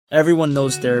Everyone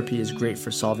knows therapy is great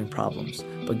for solving problems,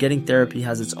 but getting therapy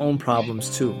has its own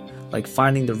problems too, like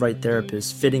finding the right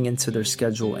therapist, fitting into their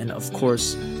schedule, and of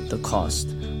course, the cost.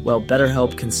 Well,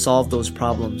 BetterHelp can solve those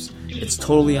problems. It's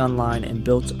totally online and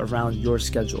built around your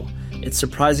schedule. It's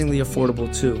surprisingly affordable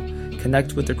too.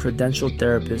 Connect with a credentialed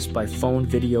therapist by phone,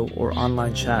 video, or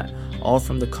online chat, all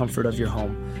from the comfort of your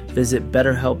home. Visit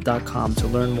BetterHelp.com to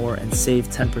learn more and save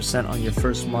 10% on your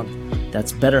first month.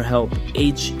 That's BetterHelp,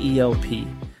 H-E-L-P.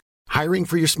 Hiring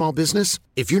for your small business?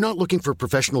 If you're not looking for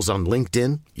professionals on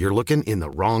LinkedIn, you're looking in the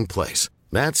wrong place.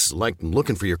 That's like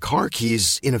looking for your car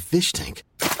keys in a fish tank.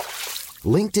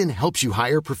 LinkedIn helps you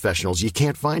hire professionals you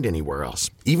can't find anywhere else,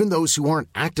 even those who aren't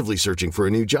actively searching for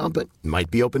a new job but might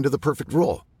be open to the perfect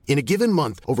role. In a given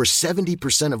month, over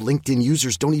 70% of LinkedIn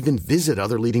users don't even visit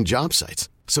other leading job sites.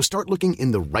 So start looking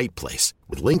in the right place.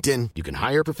 With LinkedIn, you can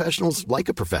hire professionals like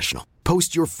a professional.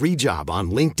 Post your free job on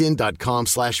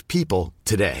linkedin.com/people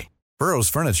today. Burrow's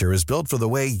furniture is built for the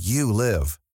way you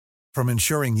live. From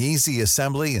ensuring easy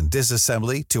assembly and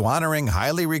disassembly to honoring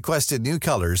highly requested new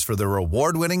colors for their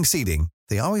award-winning seating,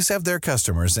 they always have their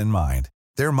customers in mind.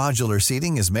 Their modular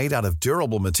seating is made out of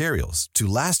durable materials to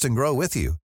last and grow with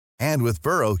you. And with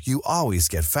Burrow, you always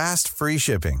get fast, free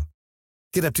shipping.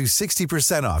 Get up to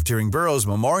 60% off during Burrow's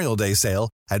Memorial Day sale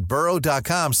at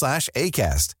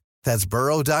burrow.com/ACAST. That's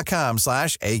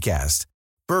burrow.com/ACAST.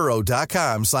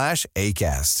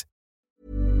 burrow.com/ACAST.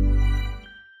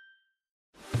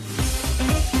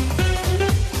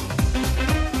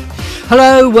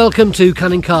 Hello, welcome to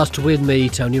Cunningcast with me,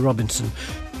 Tony Robinson.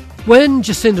 When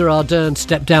Jacinda Ardern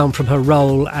stepped down from her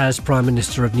role as Prime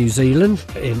Minister of New Zealand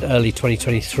in early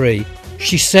 2023,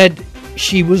 she said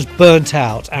she was burnt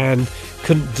out and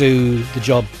couldn't do the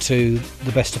job to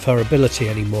the best of her ability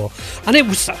anymore. And it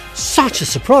was such a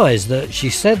surprise that she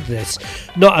said this,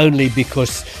 not only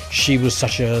because she was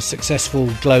such a successful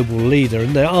global leader,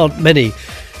 and there aren't many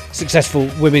successful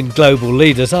women global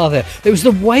leaders, are there? It was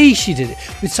the way she did it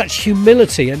with such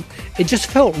humility, and it just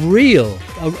felt real,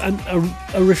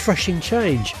 a refreshing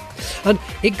change. And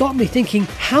it got me thinking,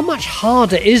 how much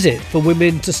harder is it for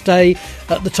women to stay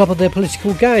at the top of their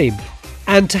political game?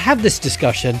 And to have this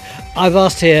discussion, I've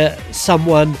asked here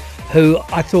someone who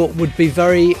I thought would be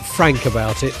very frank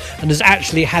about it and has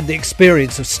actually had the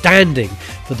experience of standing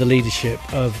for the leadership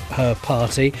of her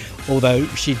party, although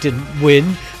she didn't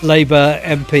win, Labour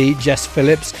MP JESS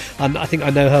Phillips, and I think I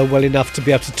know her well enough to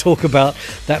be able to talk about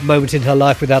that moment in her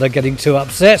life without her getting too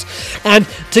upset. And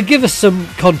to give us some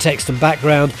context and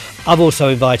background, I've also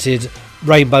invited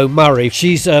Rainbow Murray.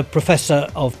 She's a professor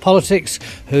of politics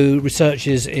who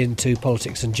researches into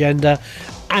politics and gender,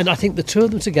 and I think the two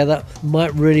of them together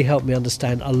might really help me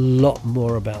understand a lot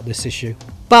more about this issue.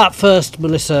 But first,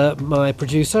 Melissa, my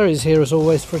producer, is here as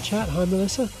always for a chat. Hi,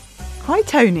 Melissa. Hi,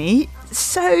 Tony.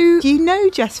 So, you know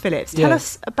JESS Phillips. Tell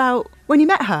us about when you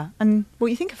met her and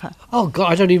what you think of her. Oh, God,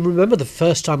 I don't even remember the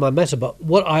first time I met her, but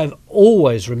what I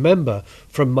always remember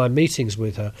from my meetings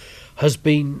with her has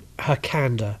been her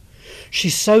candour.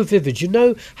 She's so vivid. You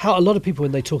know how a lot of people,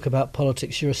 when they talk about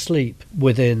politics, you're asleep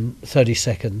within 30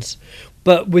 seconds.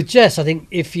 But with Jess, I think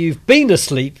if you've been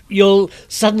asleep, you'll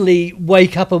suddenly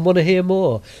wake up and want to hear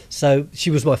more. So she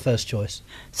was my first choice.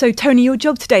 So, Tony, your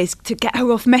job today is to get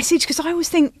her off message, because I always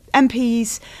think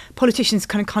MPs, politicians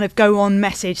kind of go on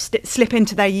message, slip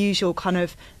into their usual kind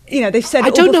of, they've said I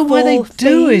don't know why they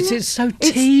do thing. it. It's so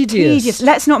tedious.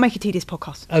 Let's not make a tedious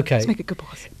podcast. Okay. Let's make a good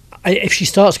podcast. If she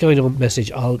starts going on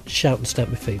message, I'll shout and stamp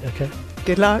my feet, okay?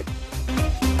 Good luck.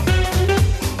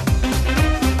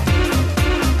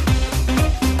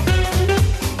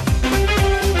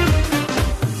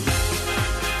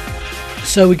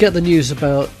 So we get the news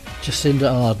about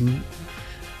Jacinda Ardern,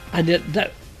 and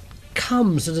that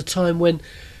comes at a time when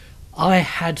I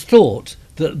had thought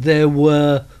that there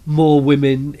were more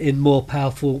women in more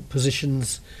powerful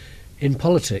positions in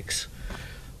politics.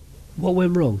 What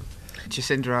went wrong?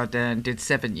 Jacinda Ardern did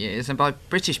 7 years, and by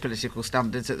British political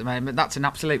standards at the moment, that's an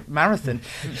absolute marathon.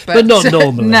 But not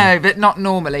normally. No, but not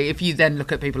normally. If you then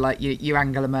look at people like you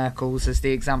Angela Merkel's as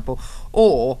the example,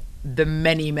 or the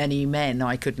many, many men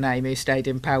I could name who stayed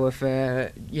in power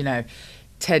for,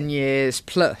 10 years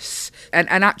plus. And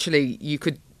actually, you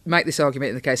could make this argument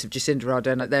in the case of Jacinda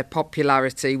Ardern that their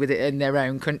popularity with it in their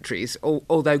own countries,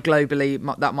 although globally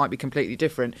that might be completely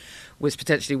different, was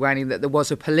potentially waning, that there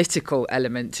was a political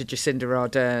element to Jacinda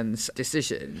Ardern's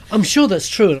decision. I'm sure that's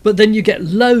true, but then you get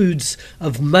loads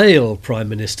of male prime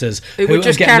ministers who would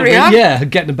just carry on. Yeah,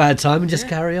 getting a bad time and just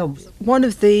carry on. One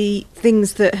of the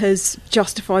things that has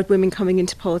justified women coming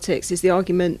into politics is the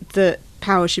argument that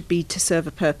power should be to serve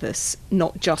a purpose,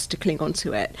 not just to cling on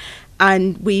to it.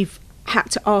 And we've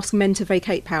had to ask men to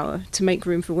vacate power to make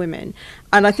room for women.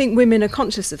 And I think women are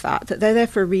conscious of that they're there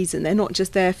for a reason. They're not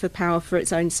just there for power for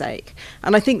its own sake.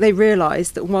 And I think they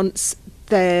realise that once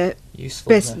their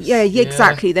usefulness,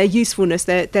 exactly, their usefulness,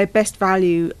 their best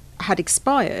value had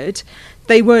expired,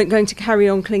 they weren't going to carry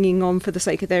on clinging on for the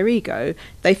sake of their ego.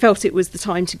 They felt it was the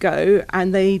time to go,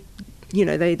 and they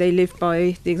lived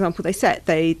by the example they set.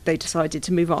 They decided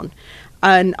to move on.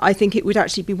 And I think it would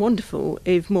actually be wonderful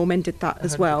if more men did that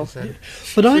as well.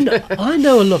 But I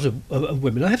know a lot of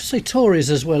women, I have to say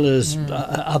Tories as well as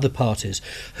other parties,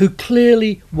 who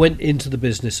clearly went into the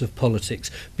business of politics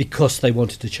because they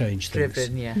wanted to change things.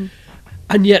 Driven, yeah.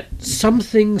 And yet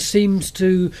something seems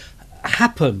to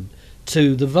happen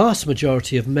to the vast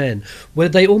majority of men where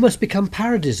they almost become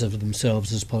parodies of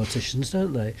themselves as politicians,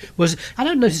 don't they? Whereas I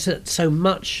don't notice that so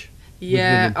much.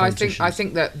 Yeah, I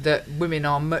think that women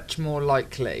are much more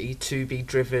likely to be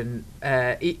driven,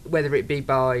 whether it be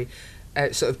by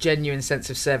a sort of genuine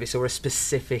sense of service or a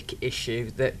specific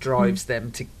issue that drives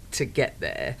them to get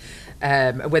there.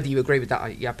 Whether you agree with that,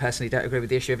 I personally don't agree with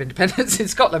the issue of independence in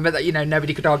Scotland, but that,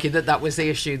 nobody could argue that was the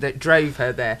issue that drove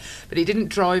her there. But it didn't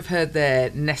drive her there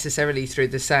necessarily through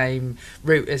the same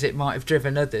route as it might have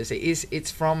driven others. It's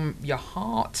from your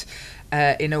heart.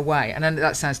 In a way, and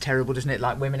that sounds terrible, doesn't it?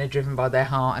 Like women are driven by their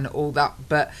heart and all that,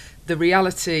 but the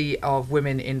reality of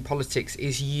women in politics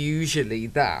is usually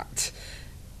that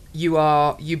you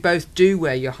both do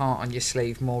wear your heart on your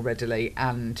sleeve more readily,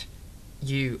 and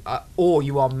you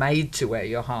are made to wear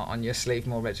your heart on your sleeve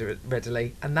more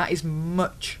readily, and that is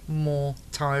much more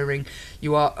tiring.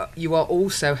 You are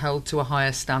also held to a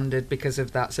higher standard because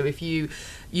of that. So if you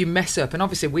mess up, and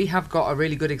obviously we have got a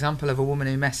really good example of a woman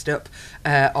who messed up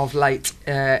of late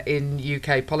in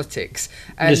UK politics,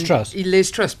 Liz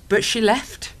Truss, but she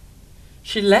left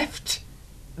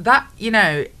that.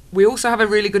 We also have a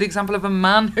really good example of a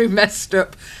man who messed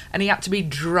up and he had to be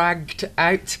dragged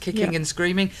out kicking and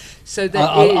screaming. So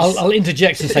I'll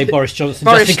interject and say Boris Johnson,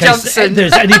 just in case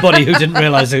there's anybody who didn't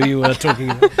realise who you were talking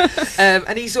about.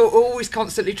 And he's always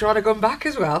constantly trying to come back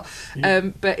as well.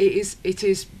 But it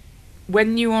is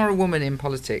when you are a woman in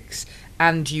politics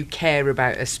and you care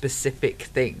about a specific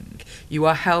thing, you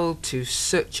are held to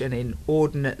such an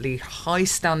inordinately high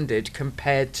standard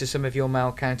compared to some of your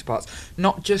male counterparts,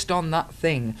 not just on that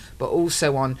thing, but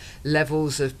also on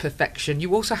levels of perfection.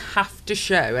 You also have to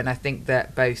show, and I think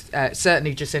that both,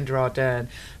 certainly Jacinda Ardern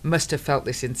must have felt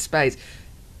this in spades,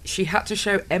 she had to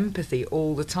show empathy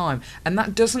all the time, and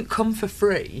that doesn't come for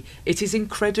free. It is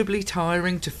incredibly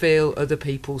tiring to feel other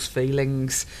people's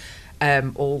feelings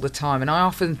all the time, and I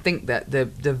often think that the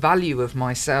value of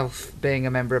myself being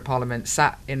a member of Parliament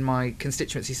sat in my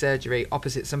constituency surgery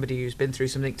opposite somebody who's been through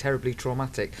something terribly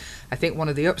traumatic. I think one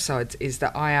of the upsides is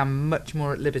that I am much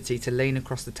more at liberty to lean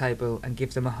across the table and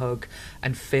give them a hug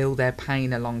and feel their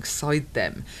pain alongside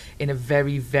them in a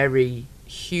very, very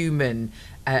human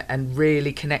and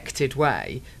really connected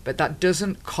way, but that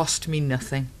doesn't cost me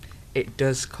nothing. It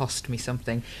does cost me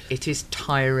something. It is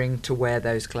tiring to wear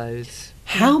those clothes.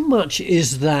 How much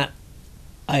is that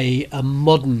a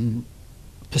modern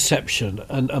perception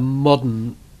and a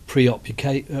modern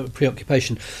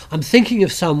preoccupation? I'm thinking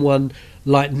of someone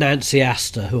like Nancy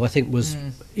Astor, who I think was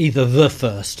either the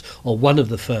first or one of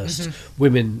the first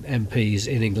women MPs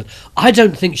in England. I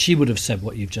don't think she would have said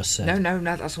what you've just said. No,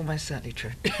 that's almost certainly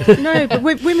true. No, but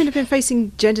women have been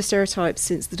facing gender stereotypes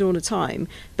since the dawn of time,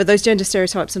 but those gender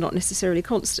stereotypes are not necessarily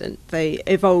constant. They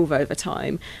evolve over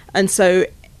time, and so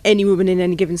any woman in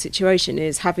any given situation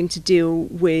is having to deal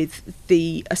with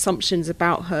the assumptions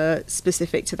about her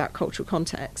specific to that cultural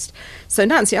context. So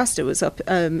Nancy Astor was up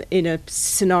in a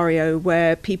scenario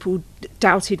where people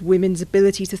doubted women's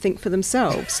ability to think for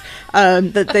themselves,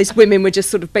 that those women were just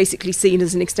sort of basically seen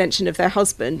as an extension of their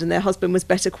husband, and their husband was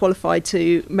better qualified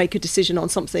to make a decision on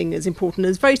something as important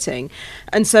as voting.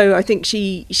 And so I think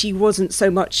she wasn't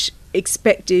so much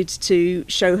expected to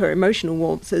show her emotional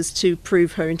warmth as to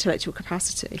prove her intellectual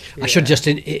capacity. I should just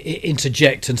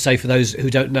interject and say, for those who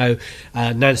don't know,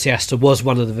 Nancy Astor was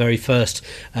one of the very first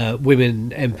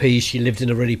women MPs. She lived in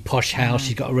a really posh house.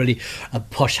 She got a really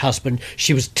posh husband.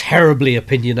 She was terribly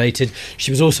opinionated. She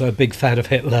was also a big fan of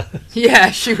Hitler.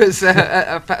 Yeah, she was,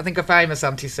 I think, a famous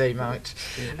anti-Semite.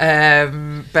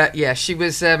 But yeah, she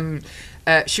was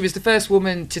the first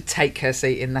woman to take her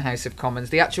seat in the House of Commons.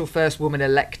 The actual first woman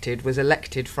elected was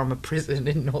elected from a prison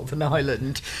in Northern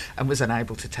Ireland and was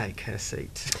unable to take her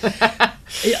seat.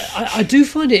 I do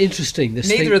find it interesting.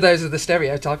 Neither of those are the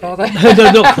stereotype, are they?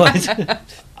 No, not quite.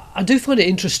 I do find it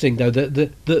interesting, though, that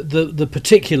the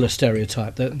particular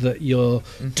stereotype that you're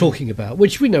talking about,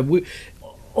 which we know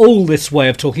all this way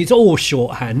of talking, it's all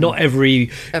shorthand. Not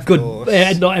every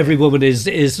not every woman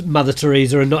is Mother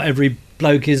Teresa, and not every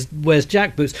bloke wears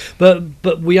jack boots.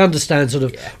 But we understand sort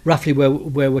of roughly where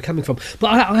we're coming from. But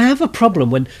I have a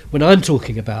problem when I'm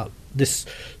talking about this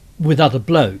with other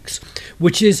blokes,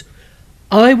 which is,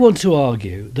 I want to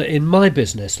argue that in my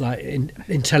business, like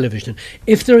in television,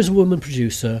 if there is a woman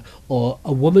producer or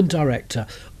a woman director,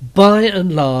 by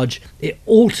and large, it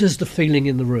alters the feeling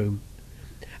in the room.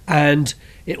 And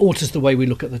it alters the way we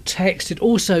look at the text. It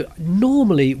also,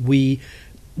 normally we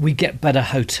get better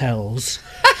hotels.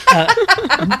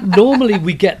 Normally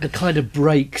we get the kind of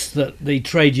breaks that the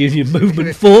trade union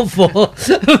movement fought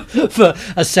for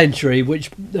a century,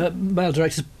 which male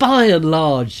directors by and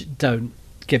large don't.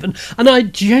 Given, and I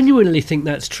genuinely think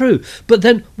that's true. But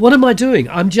then what am I doing?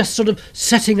 I'm just sort of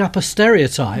setting up a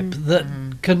stereotype that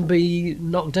can be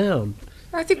knocked down.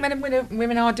 I think men and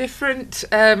women are different,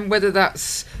 whether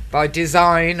that's by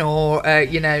design or,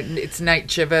 it's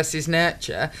nature versus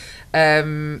nurture.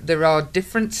 There are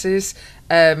differences,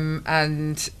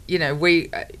 and, we,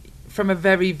 from a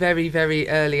very, very, very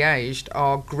early age,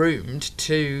 are groomed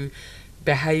to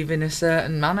behave in a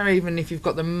certain manner, even if you've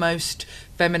got the most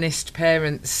feminist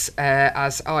parents,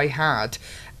 as I had.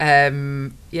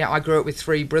 I grew up with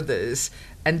 3 brothers,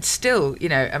 and still,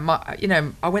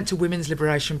 I went to Women's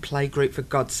Liberation Playgroup, for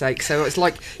God's sake. So it's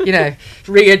like,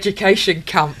 re-education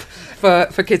camp for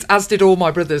kids, as did all my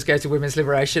brothers go to Women's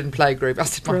Liberation Playgroup,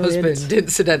 as did my husband,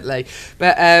 incidentally.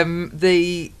 But I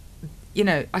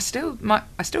still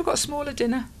got a smaller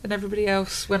dinner than everybody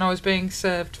else when I was being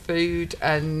served food,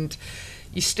 and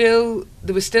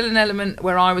there was still an element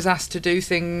where I was asked to do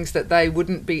things that they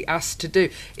wouldn't be asked to do.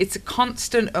 It's a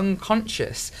constant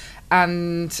unconscious,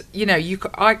 and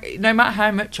no matter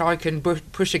how much I can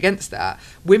push against that,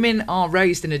 women are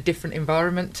raised in a different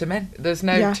environment to men. There's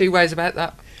no two ways about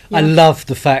that. I love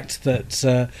the fact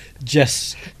that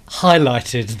Jess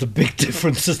highlighted the big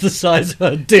difference as the size of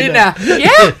her dinner.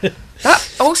 Yeah.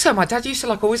 That also, my dad used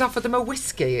to always offer them a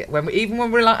whiskey even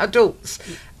when we were adults,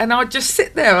 and I'd just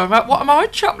sit there. I'm like, "What am I,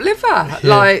 chopped liver?"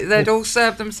 Yeah. They'd all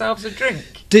serve themselves a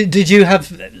drink. Did you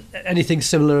have anything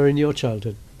similar in your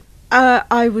childhood?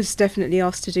 I was definitely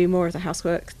asked to do more of the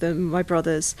housework than my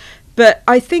brothers, but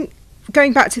I think,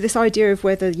 going back to this idea of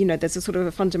whether, there's a sort of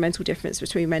a fundamental difference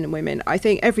between men and women, I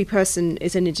think every person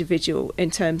is an individual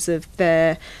in terms of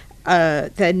their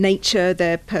nature,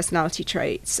 their personality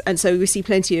traits. And so we see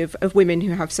plenty of women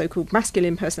who have so-called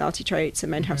masculine personality traits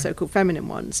and men who have so-called feminine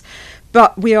ones.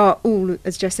 But we are all,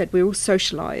 as Jess said, we're all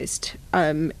socialised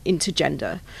into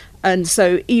gender. And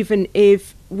so even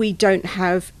if we don't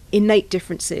have innate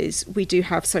differences, we do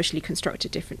have socially constructed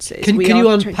differences. Can you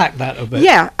unpack that a bit?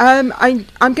 Yeah,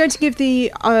 I'm going to give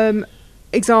the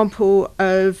example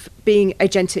of being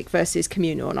agentic versus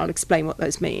communal, and I'll explain what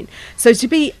those mean. So to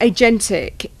be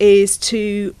agentic is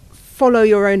to follow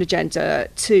your own agenda,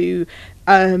 to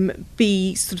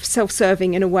be sort of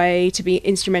self-serving in a way, to be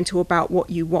instrumental about what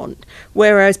you want.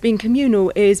 Whereas being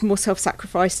communal is more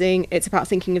self-sacrificing. It's about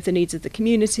thinking of the needs of the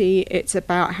community. It's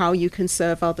about how you can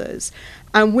serve others.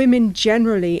 And women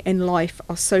generally in life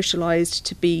are socialised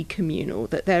to be communal,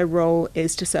 that their role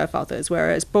is to serve others,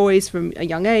 whereas boys from a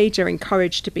young age are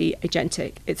encouraged to be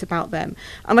agentic. It's about them.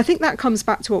 And I think that comes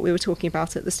back to what we were talking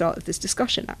about at the start of this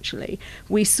discussion, actually.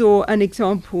 We saw an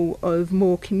example of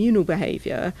more communal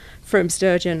behaviour from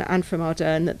Sturgeon and from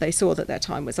Ardern, that they saw that their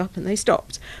time was up and they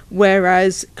stopped.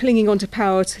 Whereas clinging on to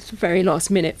power to the very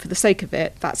last minute for the sake of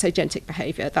it, that's agentic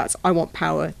behaviour. That's, I want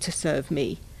power to serve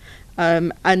me.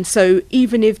 And so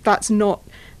even if that's not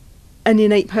an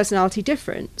innate personality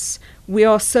difference, we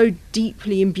are so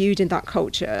deeply imbued in that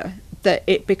culture that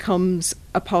it becomes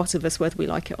a part of us whether we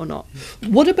like it or not.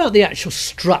 What about the actual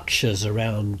structures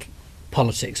around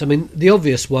politics? I mean, the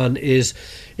obvious one is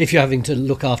if you're having to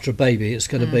look after a baby, it's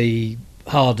going to be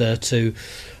harder to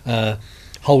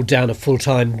hold down a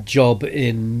full-time job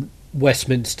in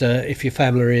Westminster if your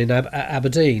family are in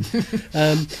Aberdeen.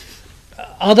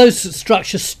 Are those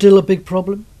structures still a big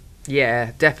problem?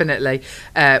 Yeah, definitely,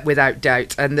 without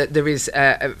doubt. And that there is,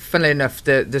 funnily enough,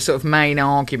 the sort of main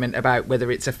argument about whether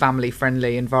it's a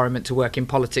family-friendly environment to work in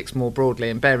politics more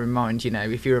broadly. And bear in mind,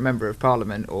 if you're a member of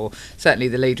Parliament or certainly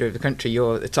the leader of the country,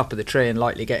 you're at the top of the tree and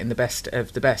likely getting the best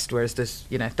of the best. Whereas there's,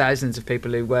 thousands of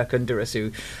people who work under us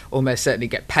who almost certainly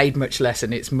get paid much less,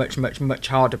 and it's much, much, much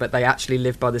harder. But they actually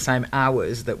live by the same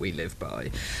hours that we live by.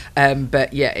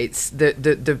 But yeah, it's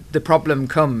the problem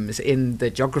comes in the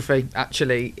geography,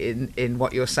 actually. In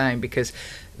what you're saying, because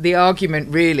the argument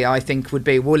really, I think, would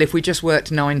be, well, if we just worked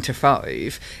 9 to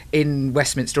 5 in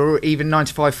Westminster, or even 9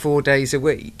 to 5 4 days a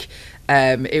week,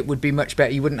 It would be much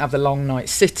better. You wouldn't have the long night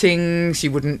sittings.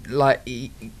 You wouldn't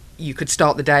you could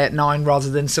start the day at 9 rather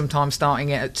than sometimes starting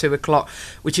it at 2 o'clock,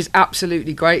 which is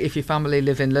absolutely great if your family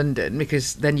live in London,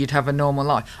 because then you'd have a normal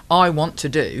life. I want to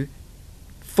do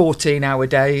 14-hour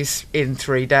days in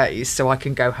 3 days so I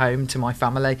can go home to my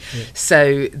family. Yeah.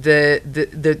 So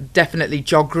the definitely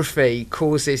geography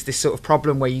causes this sort of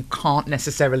problem where you can't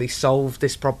necessarily solve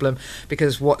this problem,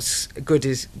 because what's good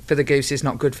is for the goose is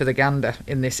not good for the gander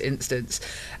in this instance.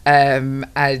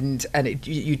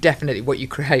 You definitely, what you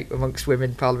create amongst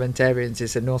women parliamentarians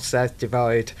is a north-south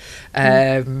divide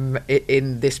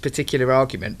in this particular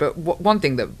argument. But one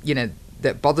thing that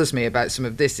that bothers me about some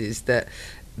of this is that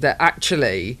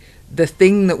actually the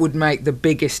thing that would make the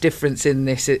biggest difference in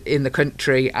the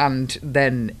country, and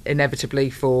then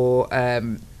inevitably for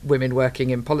women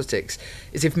working in politics,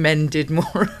 is if men did more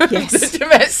of the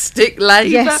domestic labour.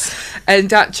 Yes.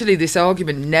 And actually this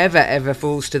argument never ever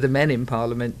falls to the men in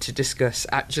Parliament to discuss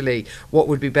actually what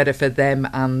would be better for them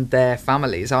and their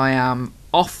families. I am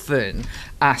often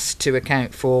asked to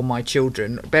account for my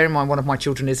children. Bear in mind, one of my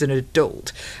children is an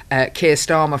adult. Keir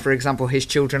Starmer, for example, his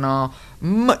children are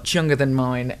much younger than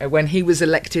mine. When he was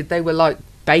elected, they were like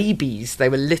babies. They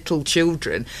were little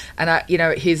children. And,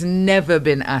 he's never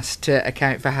been asked to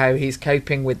account for how he's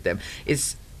coping with them.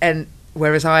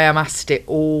 Whereas I am asked it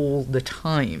all the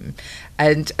time.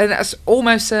 And that's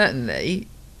almost certainly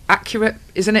accurate,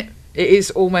 isn't it? It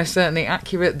is almost certainly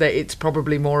accurate that it's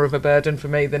probably more of a burden for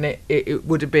me than it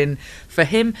would have been for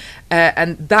him.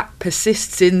 And that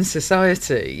persists in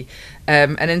society.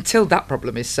 And until that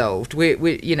problem is solved, we're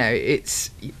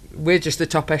just the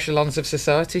top echelons of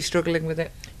society struggling with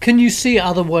it. Can you see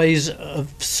other ways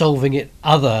of solving it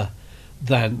other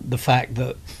than the fact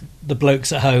that the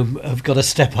blokes at home have got to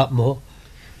step up more?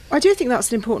 I do think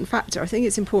that's an important factor. I think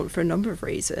it's important for a number of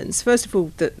reasons. First of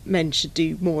all, that men should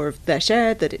do more of their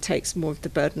share, that it takes more of the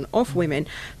burden off women.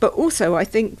 But also, I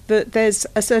think that there's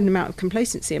a certain amount of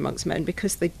complacency amongst men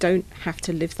because they don't have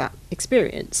to live that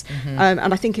experience.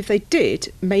 And I think if they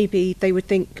did, maybe they would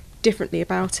think differently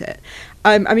about it.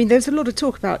 There's a lot of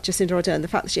talk about Jacinda Ardern, the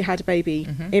fact that she had a baby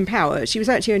in power. She was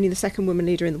actually only the second woman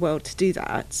leader in the world to do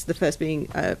that, the first being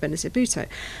Benazir Bhutto.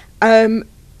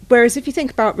 Whereas if you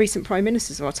think about recent prime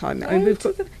ministers of our time, we've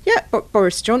got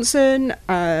Boris Johnson,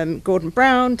 Gordon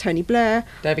Brown, Tony Blair,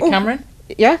 David Cameron.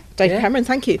 Cameron,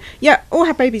 thank you. Yeah, all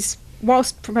had babies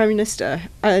whilst Prime Minister,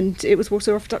 and it was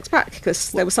water off a duck's back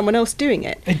because there was someone else doing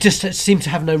it. It just seemed to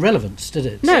have no relevance, did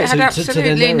it? No, it had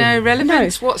absolutely no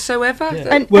relevance whatsoever.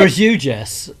 Yeah. Whereas you,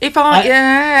 Jess,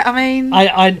 I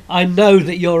know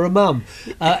that you're a mum.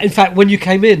 In fact, when you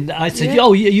came in, I said,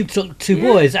 you've got two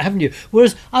boys, haven't you?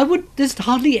 Whereas there's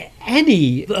hardly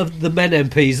any of the men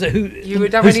MPs you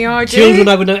would have any idea children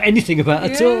I would know anything about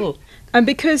at all. And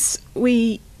because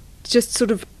we just sort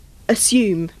of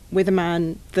assume with a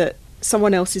man that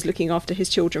someone else is looking after his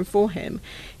children for him,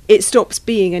 it stops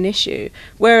being an issue.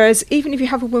 Whereas even if you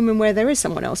have a woman where there is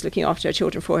someone else looking after her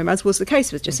children for him, as was the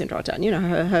case with Jacinda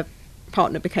Ardern, her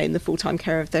partner became the full-time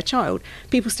carer of their child,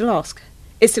 people still ask.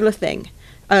 It's still a thing,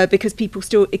 because people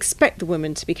still expect the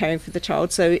woman to be caring for the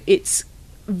child, so it's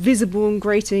visible and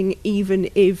grating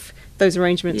even if those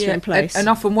arrangements are in place. And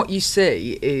often what you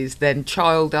see is then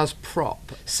child as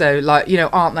prop. So,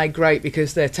 aren't they great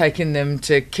because they're taking them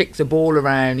to kick the ball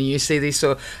around? And you see these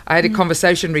sort of... I had a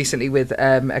conversation recently with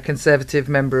a Conservative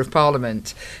member of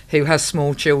Parliament who has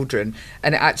small children.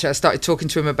 And actually I started talking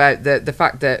to him about the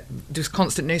fact that there's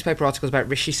constant newspaper articles about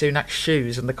Rishi Sunak's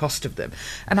shoes and the cost of them.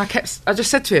 And I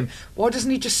just said to him, why doesn't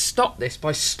he just stop this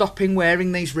by stopping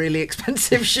wearing these really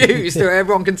expensive shoes so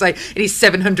everyone can say it is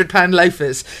 £700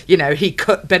 loafers, he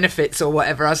cut benefits or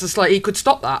whatever. I was just like, he could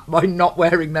stop that by not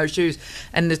wearing those shoes.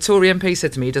 And the Tory MP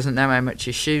said to me, he doesn't know how much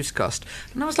his shoes cost.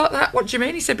 And I was like, what do you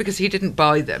mean? He said, because he didn't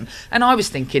buy them. And I was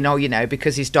thinking,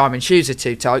 because his diamond shoes are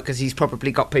too tight, because he's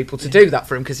probably got people to do that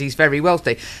for him because he's very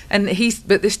wealthy.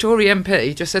 But this Tory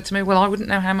MP just said to me, well, I wouldn't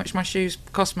know how much my shoes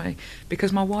cost me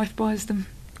because my wife buys them.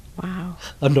 Wow.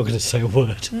 I'm not going to say a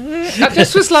word. I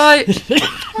just was like,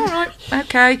 all right,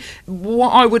 okay. What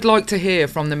I would like to hear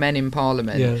from the men in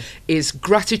Parliament is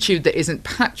gratitude that isn't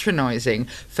patronising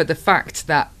for the fact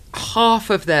that half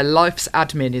of their life's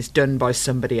admin is done by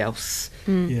somebody else.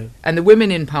 Yeah. And the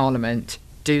women in Parliament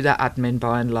do that admin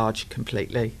by and large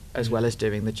completely, as well as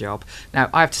doing the job. Now,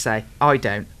 I have to say, I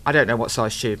don't know what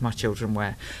size shoes my children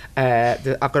wear.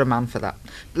 I've got a man for that.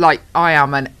 I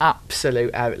am an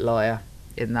absolute outlier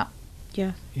in that.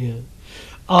 Yeah.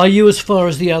 Are you as far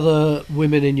as the other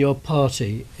women in your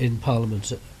party in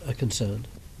Parliament are concerned?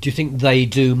 Do you think they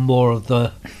do more of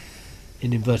the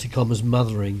in inverted commas,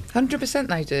 mothering. 100%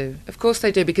 they do. Of course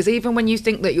they do, because even when you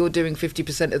think that you're doing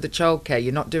 50% of the childcare,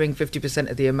 you're not doing 50%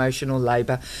 of the emotional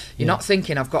labour. You're not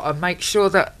thinking, I've got to make sure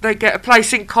that they get a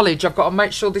place in college, I've got to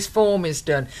make sure this form is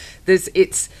done.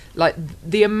 It's like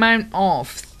the amount of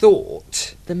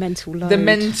thought, the mental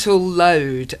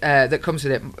load that comes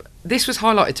with it. This was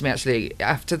highlighted to me actually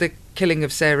after the killing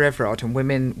of Sarah Everard, and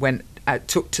women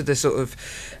took to the sort of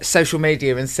social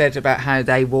media and said about how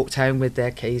they walked home with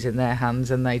their keys in their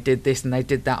hands and they did this and they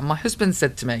did that. And my husband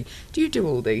said to me, do you do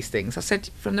all these things? I said,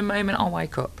 from the moment I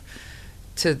wake up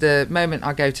to the moment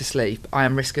I go to sleep, I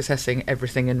am risk assessing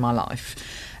everything in my life.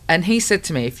 And he said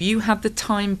to me, if you had the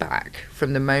time back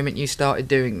from the moment you started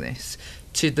doing this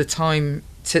to the time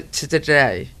to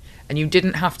today, and you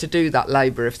didn't have to do that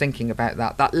labour of thinking about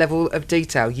that level of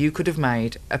detail, you could have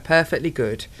made a perfectly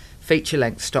good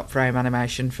feature-length stop-frame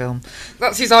animation film.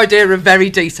 That's his idea of very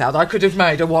detailed. I could have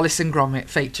made a Wallace and Gromit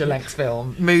feature-length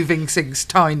film, moving things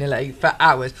tinily for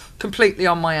hours, completely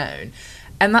on my own.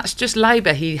 And that's just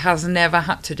labour he has never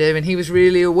had to do, and he was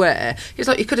really aware. He's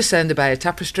like, you could have sent a Bay of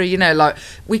Tapestry, you know, like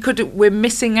we're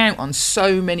missing out on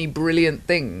so many brilliant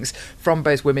things from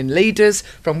both women leaders,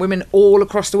 from women all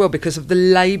across the world, because of the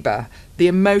labour, the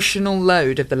emotional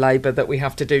load of the labour that we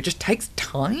have to do just takes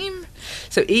time.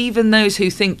 So even those who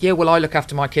think, yeah, well, I look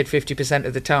after my kid 50%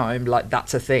 of the time, like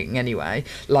that's a thing anyway,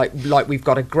 like we've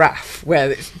got a graph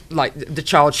where it's like the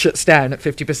child shuts down at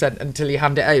 50% until you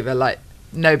hand it over, like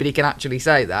nobody can actually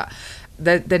say that.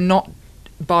 They're not,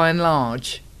 by and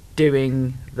large,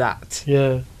 doing that.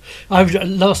 Yeah.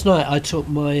 Last night I took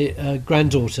my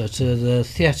granddaughter to the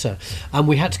theatre, and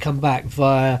we had to come back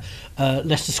via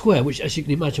Leicester Square, which, as you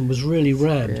can imagine, was really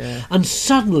rammed. Yeah. And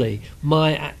suddenly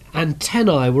my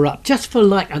antennae were up just for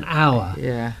like an hour.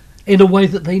 Yeah. In a way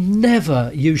that they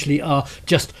never usually are.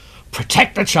 Just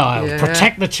protect the child,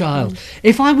 protect the child.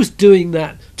 If I was doing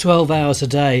that 12 hours a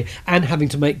day and having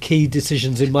to make key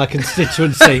decisions in my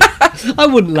constituency, I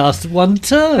wouldn't last one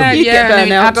term. No,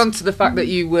 add on to the fact that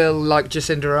you will, like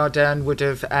Jacinda Ardern would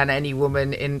have, and any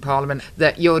woman in Parliament,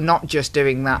 that you're not just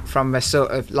doing that from a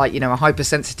sort of, like, you know, a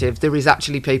hypersensitive. There is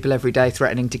actually people every day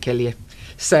threatening to kill you.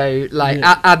 So, like,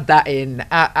 add that in,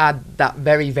 add that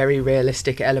very, very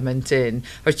realistic element in.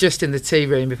 I was just in the tea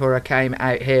room before I came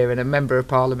out here, and a member of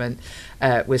Parliament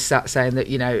was sat saying that,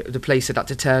 you know, the police had had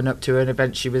to turn up to an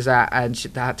event she was at, and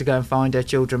they had to go and find her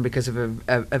children because of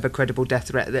a credible death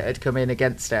threat that had come in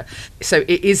against her. So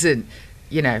it isn't,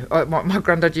 you know, my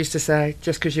granddad used to say,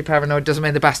 just because you're paranoid doesn't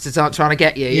mean the bastards aren't trying to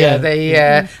get you.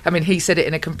 I mean, he said it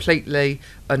in a completely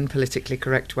unpolitically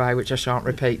correct way, which I shan't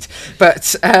repeat.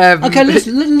 But okay,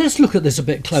 let's look at this a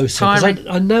bit closer, because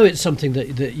I know it's something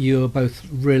that you're both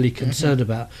really concerned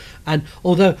about. And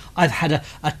although I've had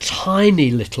a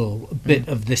tiny little bit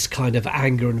of this kind of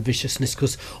anger and viciousness,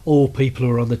 because all people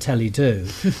who are on the telly do,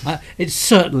 it's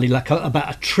certainly like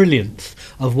about a trillionth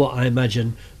of what I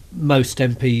imagine most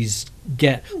MPs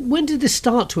get. When did this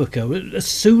start to occur? As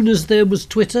soon as there was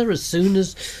Twitter? As soon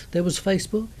as there was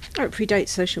Facebook? Oh, it predates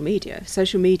social media.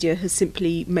 Social media has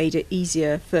simply made it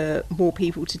easier for more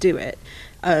people to do it.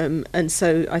 And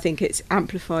so I think it's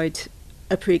amplified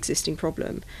a pre-existing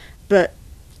problem. But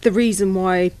the reason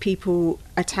why people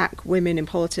attack women in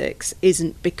politics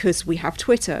isn't because we have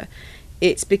Twitter.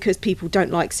 It's because people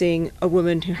don't like seeing a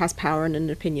woman who has power and an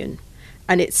opinion.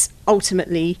 And it's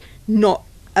ultimately not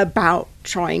about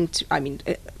trying to, I mean,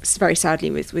 it's very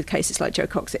sadly with cases like Jo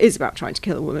Cox, it is about trying to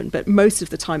kill a woman, but most of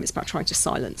the time it's about trying to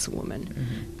silence a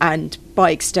woman, and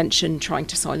by extension trying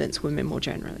to silence women more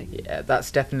generally. Yeah,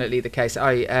 that's definitely the case.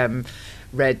 I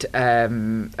read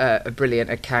a brilliant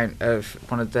account of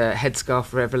one of the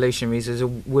headscarf revolutionaries. There's a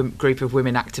group of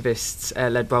women activists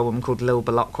led by a woman called Lil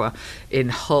Balakwa in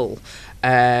Hull,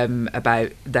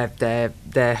 about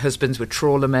their husbands were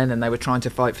trawlermen and they were trying to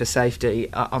fight for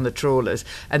safety on the trawlers.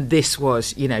 And this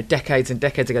was, you know, decades and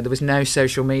decades ago. There was no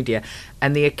social media,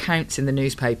 and the accounts in the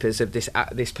newspapers of this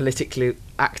politically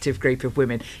active group of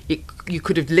women, you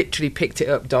could have literally picked it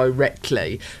up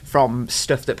directly from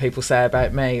stuff that people say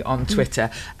about me on Twitter,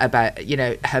 about, you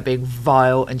know, her being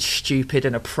vile and stupid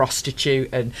and a prostitute,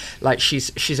 and like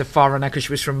she's a foreigner because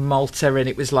she was from Malta, and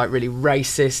it was like really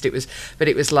racist.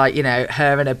 It was like, you know,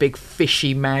 her and a big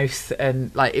fishy mouth,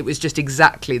 and like it was just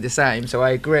exactly the same. So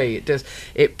I agree,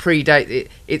 it predates.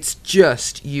 It's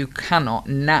just you cannot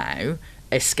now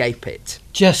escape it.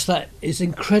 Just that is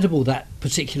incredible, that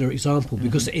particular example,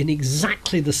 because in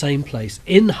exactly the same place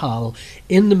in Hull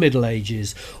in the Middle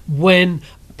Ages, when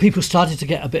people started to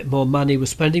get a bit more money, were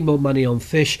spending more money on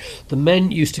fish, the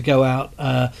men used to go out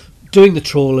doing the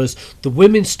trawlers. The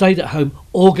women stayed at home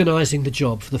organising the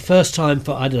job. For the first time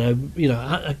for, I don't know,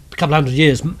 a couple hundred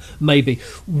years maybe,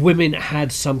 women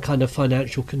had some kind of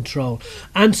financial control.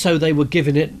 And so they were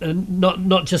giving it and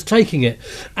not just taking it.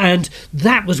 And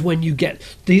that was when you get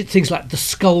things like the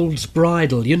scold's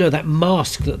bridle, that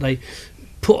mask that they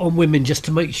put on women just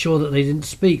to make sure that they didn't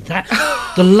speak. That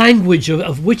the language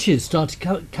of witches started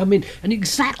to come in, and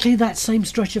exactly that same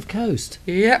stretch of coast.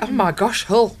 Yeah. Oh my gosh,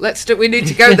 Hull. We need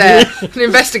to go there and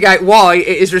investigate why it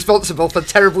is responsible for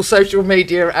terrible social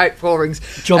media outpourings.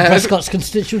 John Prescott's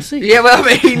constituency. Yeah. Well,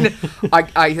 I mean,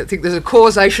 I think there's a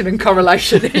causation and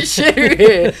correlation issue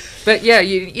here. But yeah,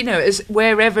 as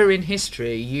wherever in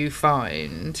history you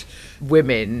find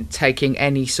women taking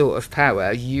any sort of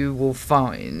power, you will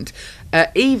find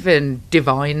even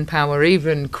divine power,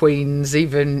 even queens,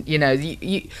 even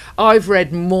I've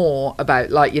read more about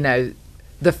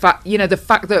the fact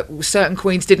that certain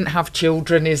queens didn't have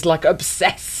children is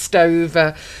obsessed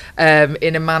over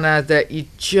in a manner that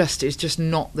is just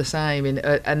not the same,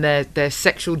 and their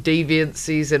sexual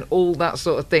deviancies and all that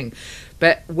sort of thing.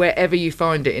 But wherever you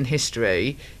find it in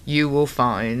history, you will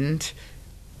find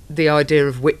the idea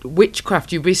of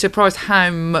witchcraft. You'd be surprised how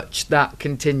much that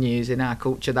continues in our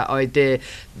culture, that idea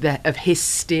of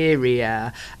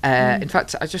hysteria. In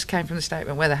fact, I just came from the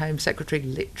statement where the Home Secretary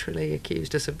literally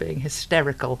accused us of being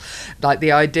hysterical. Like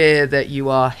the idea that you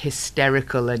are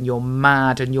hysterical and you're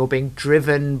mad and you're being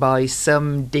driven by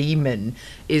some demon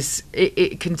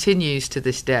it continues to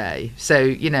this day.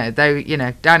 So,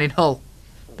 down in Hull,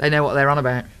 they know what they're on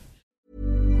about.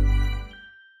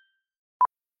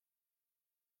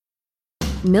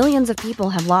 Millions of people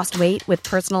have lost weight with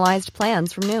personalized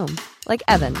plans from Noom. Like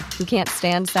Evan, who can't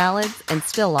stand salads and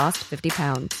still lost 50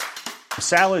 pounds.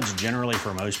 Salads generally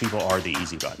for most people are the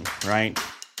easy button, right?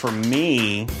 For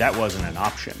me, that wasn't an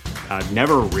option. I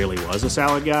never really was a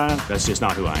salad guy. That's just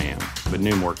not who I am. But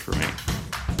Noom worked for me.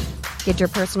 Get your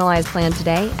personalized plan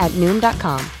today at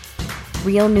Noom.com.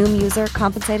 Real Noom user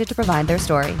compensated to provide their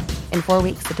story. In 4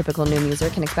 weeks, the typical Noom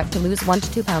user can expect to lose 1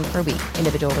 to 2 pounds per week.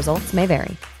 Individual results may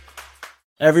vary.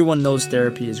 Everyone knows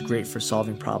therapy is great for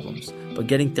solving problems, but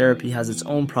getting therapy has its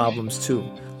own problems too,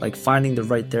 like finding the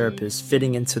right therapist,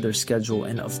 fitting into their schedule,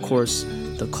 and of course,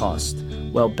 the cost.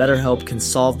 Well, BetterHelp can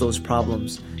solve those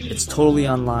problems. It's totally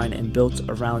online and built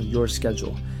around your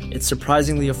schedule. It's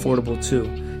surprisingly affordable too.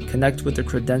 Connect with a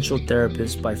credentialed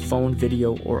therapist by phone,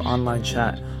 video, or online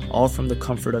chat, all from the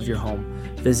comfort of your home.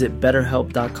 Visit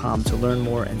BetterHelp.com to learn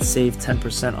more and save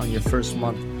 10% on your first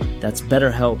month. That's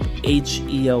BetterHelp,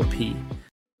 H-E-L-P.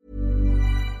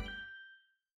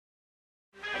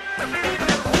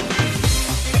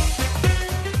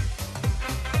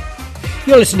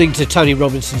 You're listening to Tony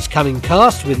Robinson's Cunning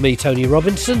Cast with me, Tony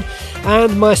Robinson,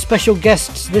 and my special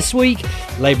guests this week,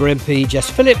 Labour MP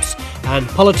JESS Phillips and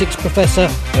politics professor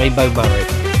Rainbow Murray.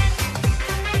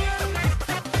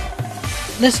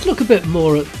 Let's look a bit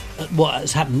more at what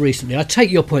has happened recently. I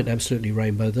take your point absolutely,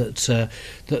 Rainbow, that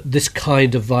this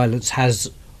kind of violence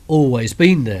has always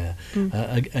been there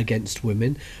against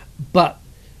women, but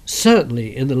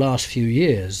certainly in the last few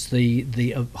years,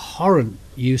 the abhorrent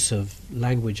use of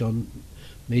language on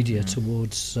media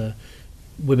towards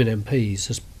women MPs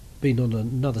has been on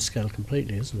another scale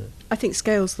completely, isn't it? I think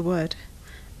scale's the word.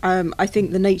 I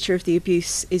think the nature of the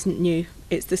abuse isn't new.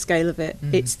 It's the scale of it.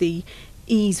 It's the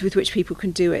ease with which people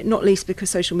can do it, not least because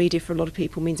social media for a lot of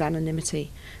people means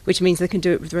anonymity, which means they can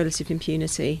do it with relative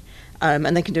impunity,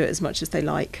 and they can do it as much as they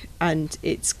like, and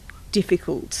it's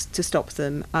difficult to stop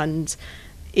them, and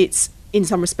it's in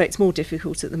some respects more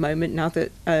difficult at the moment now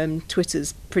that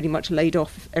Twitter's pretty much laid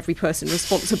off every person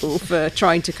responsible for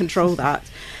trying to control that.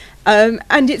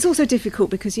 And it's also difficult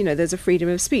because, there's a freedom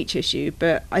of speech issue,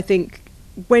 but I think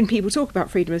when people talk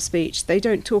about freedom of speech, they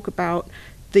don't talk about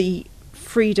the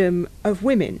freedom of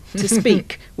women to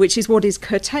speak, which is what is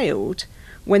curtailed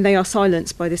when they are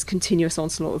silenced by this continuous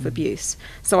onslaught of abuse.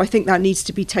 So I think that needs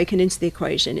to be taken into the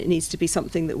equation. It needs to be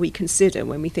something that we consider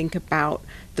when we think about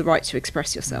the right to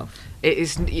express yourself.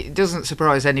 It doesn't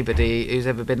surprise anybody who's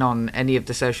ever been on any of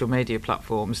the social media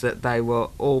platforms that they were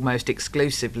almost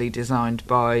exclusively designed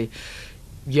by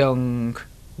young,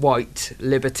 white,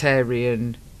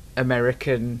 libertarian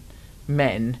American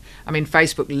men. I mean,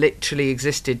 Facebook literally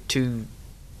existed to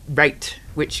rate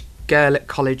which girl at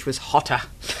college was hotter.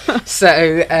 So,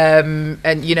 and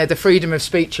the freedom of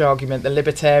speech argument, the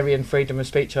libertarian freedom of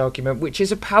speech argument, which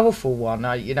is a powerful one.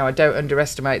 I don't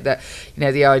underestimate that.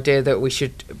 The idea that we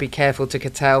should be careful to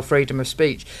curtail freedom of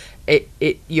speech.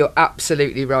 you're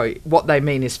absolutely right. What they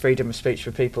mean is freedom of speech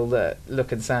for people that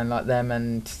look and sound like them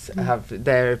and have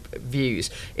their views.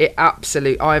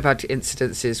 I've had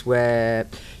incidences where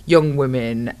young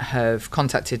women have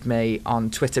contacted me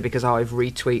on Twitter because I've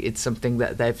retweeted something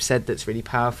that they've said that's really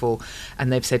powerful,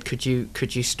 and they've said, could you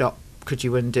stop? Could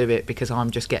you undo it, because I'm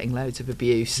just getting loads of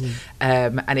abuse.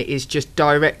 And it is just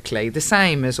directly the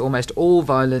same as almost all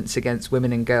violence against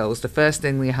women and girls. The first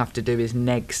thing we have to do is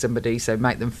neg somebody, so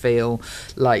make them feel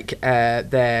like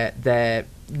they're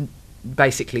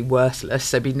basically worthless,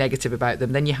 so be negative about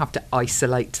them. Then you have to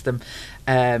isolate them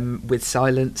with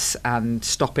silence and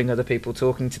stopping other people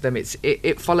talking to them.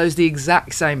 It follows the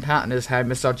exact same pattern as how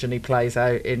misogyny plays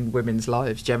out in women's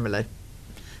lives generally.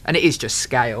 And it is just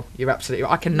scale. You're absolutely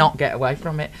right. I cannot get away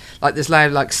from it. Like, there's now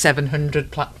like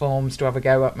 700 platforms to have a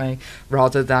go at me,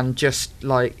 rather than just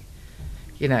like,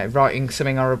 you know, writing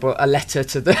something horrible, a letter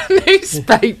to the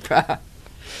newspaper.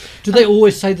 Do they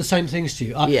always say the same things to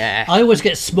you? Yeah. I always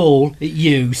get small,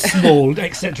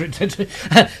 etc., etc.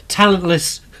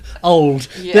 Talentless, old.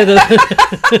 Yeah.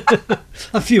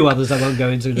 A few others I won't go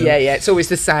into now. Yeah, it's always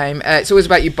the same. It's always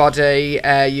about your body.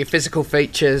 Your physical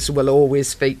features will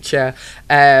always feature.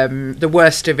 The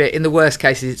worst of it, in the worst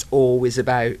cases, it's always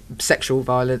about sexual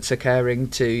violence occurring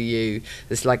to you.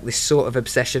 There's like this sort of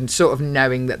obsession, sort of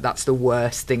knowing that that's the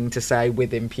worst thing to say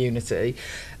with impunity.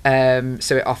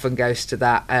 So it often goes to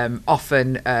that.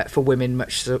 Often for women,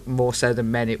 much more so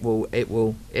than men, it will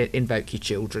invoke your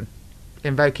children.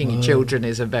 Invoking your children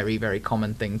is a very, very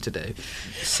common thing to do.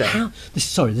 So, this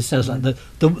sounds like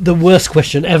the worst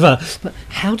question ever. But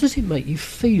how does it make you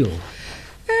feel?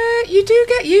 You do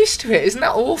get used to it. Isn't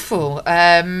that awful?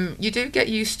 You do get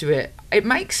used to it. It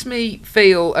makes me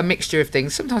feel a mixture of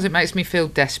things. Sometimes it makes me feel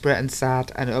desperate and sad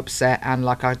and upset and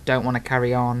like I don't want to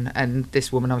carry on. And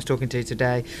this woman I was talking to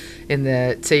today in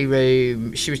the tea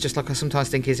room, she was just like, I sometimes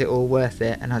think, is it all worth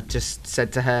it? And I just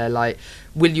said to her, like,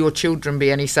 will your children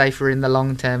be any safer in the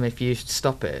long term if you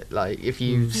stop it? Like, if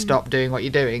you stop doing what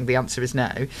you're doing, the answer is no.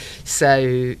 So,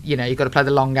 you know, you've got to play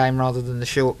the long game rather than the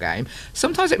short game.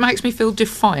 Sometimes it makes me feel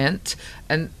defiant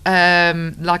and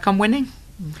like I'm winning.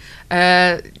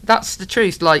 That's the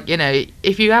truth. Like, you know,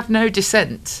 if you have no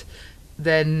dissent,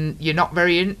 then you're not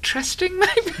very interesting,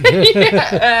 maybe.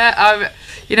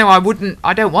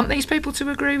 I don't want these people to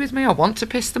agree with me. I want to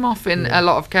piss them off in a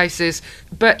lot of cases.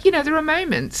 But, you know, there are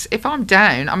moments, if I'm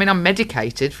down, I mean, I'm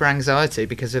medicated for anxiety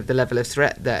because of the level of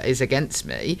threat that is against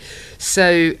me.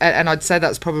 So, and I'd say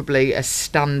that's probably a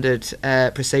standard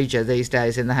procedure these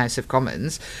days in the House of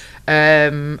Commons.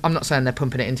 I'm not saying they're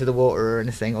pumping it into the water or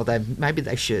anything, although maybe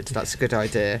they should. That's a good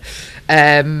idea.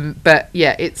 But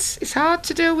yeah, it's hard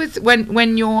to deal with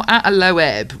when you're at a low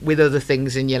ebb with other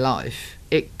things in your life.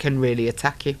 It can really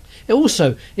attack you.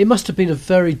 Also, it must have been a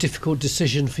very difficult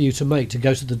decision for you to make, to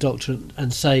go to the doctor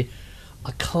and say,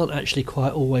 I can't actually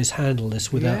quite always handle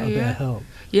this without a bit of help.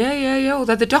 Yeah.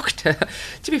 Although the doctor,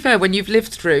 to be fair, when you've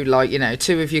lived through, like, you know,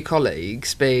 2 of your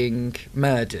colleagues being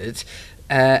murdered,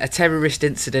 a terrorist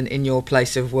incident in your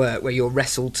place of work where you're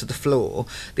wrestled to the floor,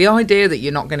 the idea that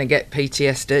you're not going to get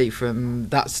PTSD from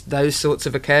those sorts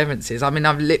of occurrences. I mean,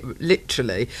 I've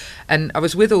literally, and I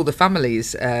was with all the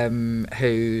families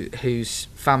whose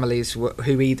families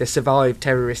who either survived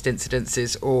terrorist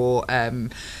incidences or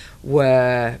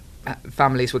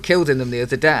families were killed in them the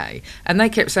other day, and they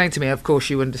kept saying to me, of course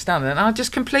you understand, and I'd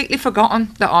just completely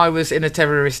forgotten that I was in a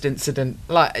terrorist incident.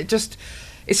 Like,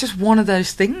 it's just one of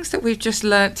those things that we've just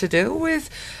learnt to deal with.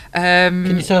 Can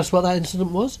you tell us what that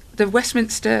incident was? The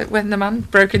Westminster, when the man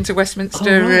broke into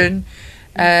Westminster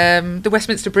and the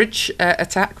Westminster Bridge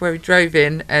attack where he drove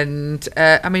in, and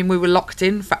I mean, we were locked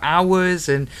in for hours,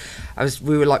 and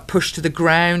we were like pushed to the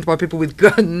ground by people with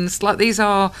guns. Like, these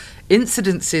are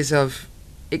incidences of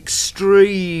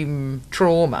extreme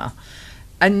trauma,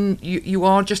 and you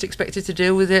are just expected to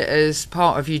deal with it as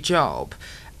part of your job.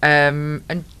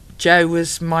 And Jo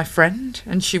was my friend,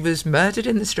 and she was murdered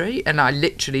in the street, and I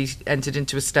literally entered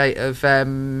into a state of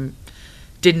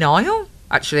denial.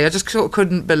 Actually, I just sort of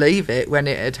couldn't believe it when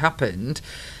it had happened.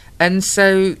 And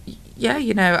so, yeah,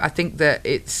 you know, I think that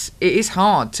it is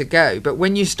hard to go, but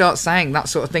when you start saying that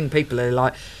sort of thing, people are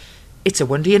like, it's a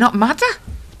wonder you're not madder.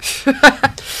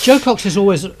 Jo Cox is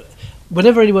always,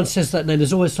 whenever anyone says that name,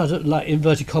 there's always like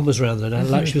inverted commas around there,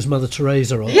 like she was Mother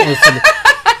Teresa or something.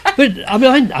 But I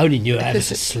mean, I only knew her ever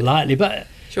so slightly, but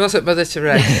she wasn't Mother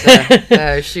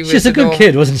Teresa. She was a good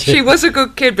kid, wasn't she? She was a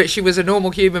good kid, but she was a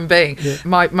normal human being. Yeah.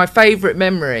 My favourite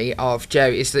memory of Jo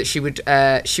is that she would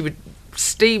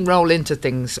steamroll into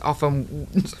things, often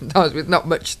sometimes with not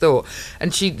much thought.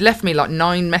 And she left me like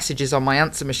 9 messages on my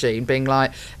answer machine being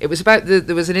like, it was about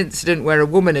there was an incident where a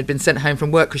woman had been sent home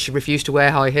from work because she refused to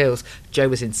wear high heels. Jo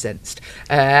was incensed.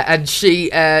 And she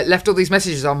left all these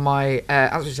messages on my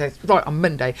answer machine. Right, on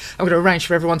Monday, I'm going to arrange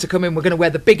for everyone to come in. We're going to wear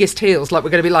the biggest heels. Like, we're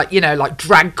going to be like, like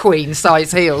drag queen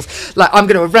size heels. Like, I'm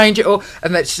going to arrange it all.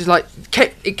 And then she's like,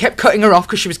 it kept cutting her off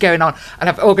because she was going on. And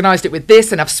I've organised it with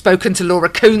this, and I've spoken to Laura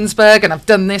Koonsberg, and I've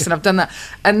done this and I've done that.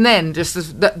 And then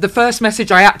just the first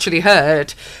message I actually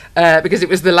heard, because it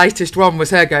was the latest one,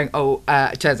 was her going,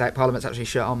 it turns out Parliament's actually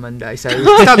shut on Monday, so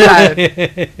calm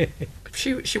down.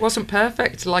 She wasn't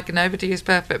perfect, like nobody is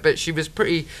perfect, but she was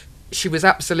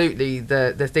absolutely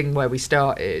the thing where we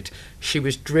started. She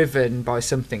was driven by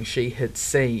something she had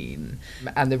seen,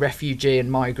 and the refugee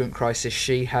and migrant crisis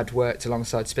she had worked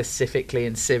alongside, specifically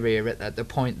in Syria at the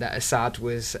point that Assad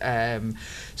was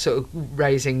sort of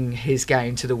raising his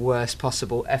game to the worst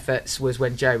possible efforts, was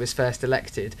when Jo was first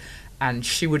elected, and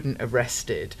she wouldn't have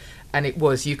rested. And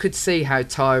you could see how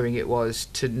tiring it was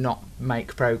to not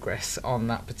make progress on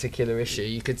that particular issue.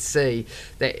 You could see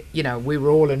that, we were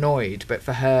all annoyed, but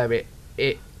for her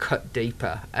it cut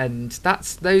deeper. And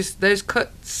that's those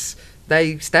cuts,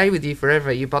 they stay with you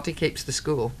forever. Your body keeps the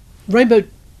score. Rainbow,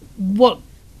 what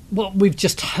we've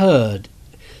just heard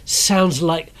sounds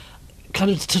like kind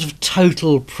of sort of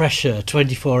total pressure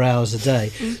 24 hours a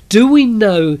day. Do we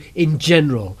know in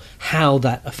general how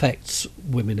that affects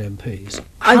women MPs?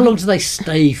 How long do they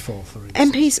stay for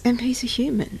instance? MPs are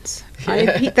humans.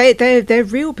 They're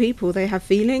real people. They have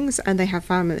feelings and they have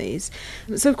families.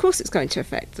 So of course it's going to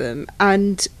affect them.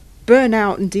 And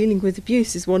burnout and dealing with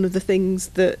abuse is one of the things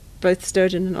that both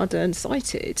Sturgeon and Ardern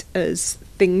cited as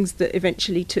things that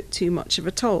eventually took too much of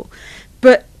a toll.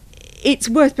 But it's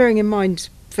worth bearing in mind,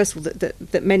 first of all,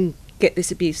 that men get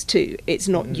this abuse too. It's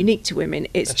not unique to women,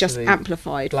 it's just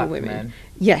amplified for women. Men.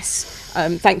 Yes,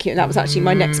 thank you. And that was actually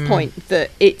my next point, that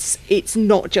it's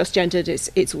not just gendered,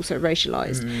 it's also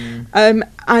racialised.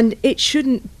 And it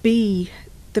shouldn't be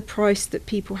the price that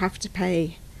people have to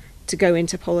pay to go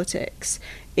into politics.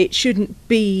 It shouldn't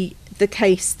be the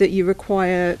case that you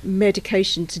require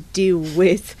medication to deal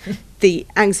with the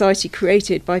anxiety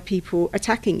created by people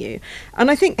attacking you. And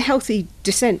I think healthy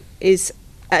dissent is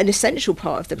an essential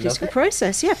part of the political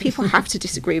process. Yeah, people have to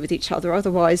disagree with each other,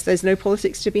 otherwise there's no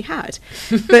politics to be had.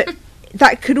 But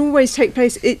that can always take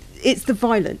place. It's the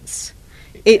violence.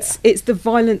 It's the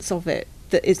violence of it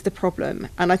that is the problem,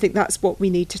 and I think that's what we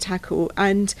need to tackle.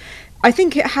 And I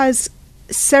think it has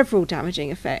several damaging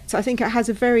effects. I think it has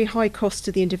a very high cost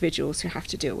to the individuals who have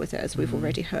to deal with it, as we've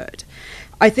already heard.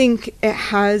 I think it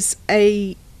has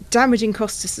a damaging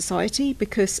cost to society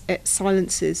because it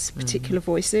silences particular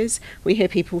voices. We hear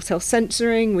people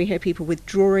self-censoring, we hear people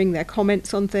withdrawing their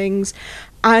comments on things.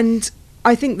 And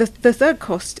I think the third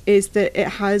cost is that it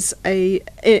has in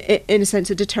a sense,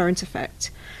 a deterrent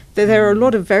effect. That there are a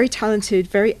lot of very talented,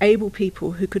 very able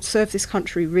people who could serve this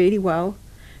country really well,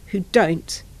 who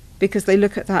don't, because they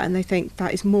look at that and they think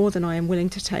that is more than I am willing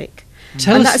to take.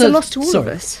 And that's a loss to all of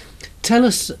us. Tell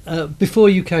us, before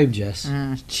you came, Jess,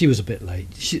 she was a bit late.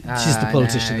 She's the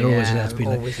politician, they're always allowed to be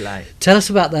late. Tell us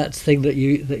about that thing that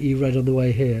you read on the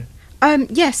way here.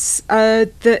 Yes,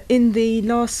 that in the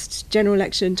last general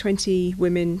election, 20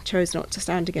 women chose not to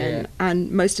stand again, and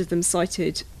most of them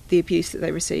cited the abuse that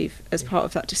they receive as part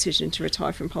of that decision to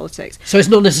retire from politics. So it's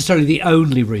not necessarily the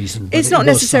only reason. It's not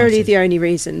necessarily the only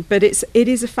reason, but it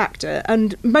is a factor.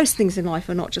 And most things in life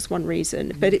are not just one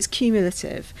reason, but it's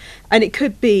cumulative. And it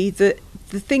could be that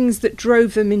the things that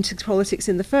drove them into politics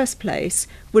in the first place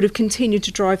would have continued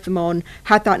to drive them on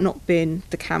had that not been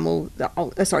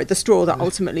the straw that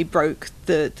ultimately broke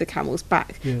the camel's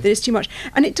back. That is too much.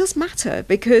 And it does matter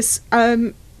because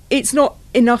it's not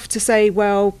enough to say,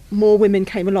 well, more women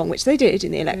came along, which they did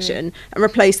in the election, and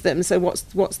replaced them, so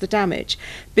what's the damage?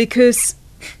 Because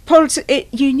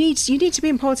you need to be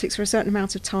in politics for a certain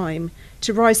amount of time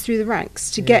to rise through the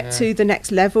ranks, to get to the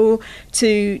next level,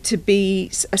 to be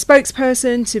a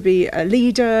spokesperson, to be a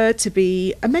leader, to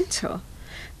be a mentor.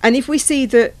 And if we see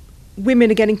that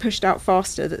women are getting pushed out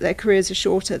faster, that their careers are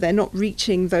shorter, they're not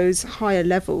reaching those higher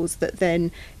levels that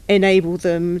then enable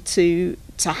them to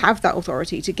have that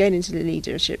authority, to get into the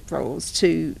leadership roles,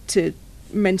 to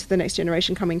mentor the next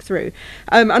generation coming through.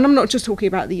 And I'm not just talking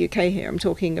about the UK here, I'm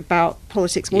talking about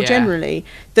politics more generally,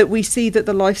 that we see that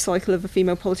the life cycle of a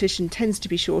female politician tends to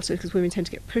be shorter because women tend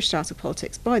to get pushed out of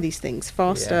politics by these things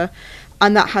faster,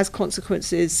 and that has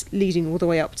consequences leading all the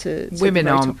way up to women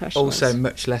are also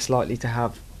much less likely to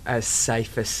have as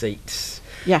safe a seats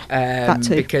Yeah, that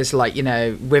too. Because, like, you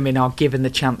know, women are given the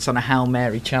chance on a Hail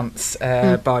Mary chance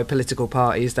by political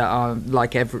parties that are,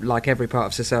 like every part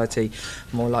of society,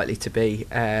 more likely to be,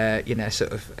 you know,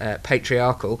 sort of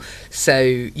patriarchal. So,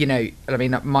 you know, I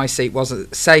mean, my seat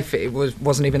wasn't safe. It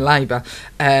wasn't even Labour.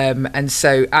 And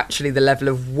so actually the level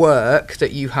of work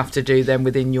that you have to do then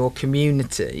within your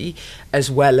community, as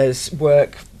well as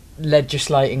work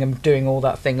legislating and doing all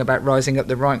that thing about rising up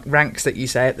the ranks that you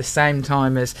say, at the same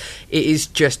time as it's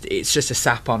just a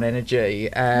sap on energy.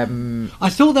 I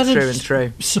thought that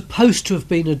true. Supposed to have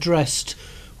been addressed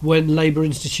when Labour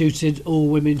instituted all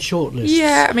women shortlists.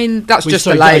 Yeah, I mean, that's just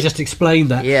sorry, I just explained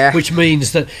that. Yeah. Which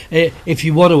means that if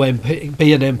you want to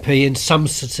be an MP, in some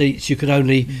seats you could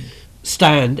only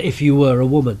stand if you were a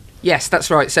woman. Yes, that's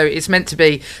right. So it's meant to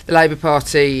be the Labour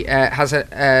Party has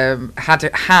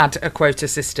had a quota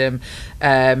system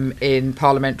in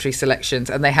parliamentary selections,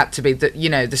 and they had to be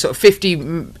the sort of 50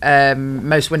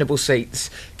 most winnable seats.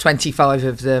 25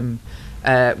 of them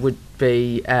would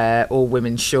be all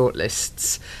women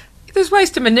shortlists. There's ways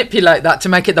to manipulate that to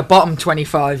make it the bottom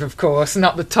 25, of course,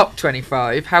 not the top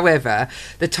 25. However,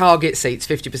 the target seats,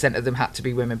 50% of them had to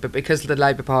be women, but because of the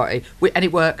Labour Party, and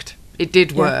it worked. It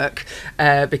did work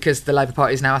because the Labour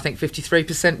Party is now, I think,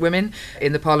 53% women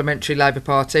in the Parliamentary Labour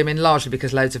Party. I mean, largely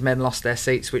because loads of men lost their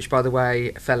seats, which, by the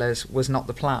way, fellas, was not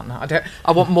the plan.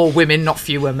 I want more women, not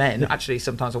fewer men. Actually,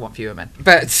 sometimes I want fewer men,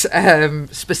 but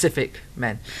specific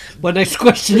men. My next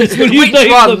question is, will you which name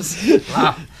ones?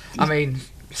 them? I mean,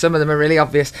 some of them are really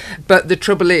obvious. But the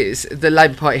trouble is, the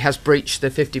Labour Party has breached the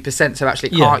 50%, so actually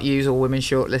can't use all women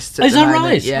shortlists at Is the that moment.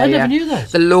 right? Yeah, I never knew that.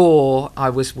 The law, I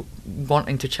was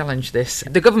wanting to challenge this.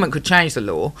 The government could change the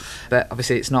law, but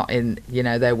obviously it's not in, you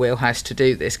know, their wheelhouse to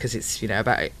do this because it's, you know,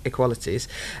 about equalities.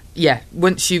 Yeah,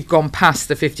 once you've gone past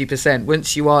the 50%,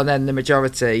 once you are then the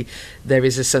majority, there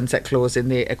is a sunset clause in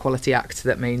the Equality Act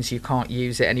that means you can't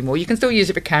use it anymore. You can still use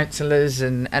it for councillors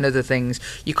and other things.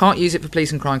 You can't use it for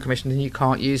police and crime commissioners, and you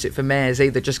can't use it for mayors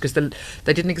either, just because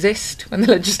they didn't exist when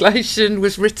the legislation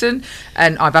was written.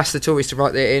 And I've asked the Tories to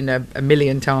write it in a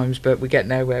million times, but we get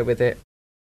nowhere with it.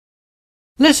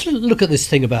 Let's look at this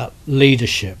thing about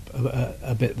leadership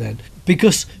a bit then,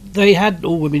 because they had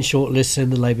all women shortlists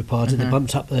in the Labour Party. They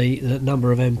bumped up the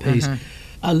number of MPs.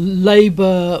 A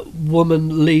Labour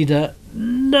woman leader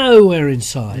nowhere in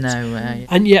sight. No way.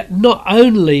 And yet not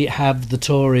only have the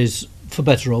Tories, for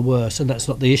better or worse, and that's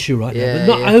not the issue right now, but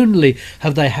not only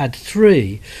have they had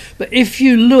 3, but if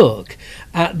you look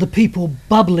at the people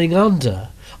bubbling under,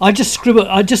 I just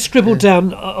scribbled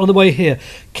down on the way here.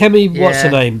 Kemi, what's her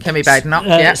name? Kemi Badenoch,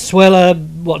 Swella,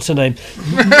 what's her name?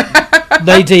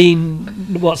 Nadine,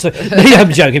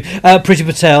 I'm joking. Priti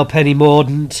Patel, Penny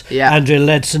Mordaunt, Andrea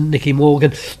Leadsom, Nicky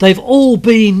Morgan. They've all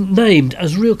been named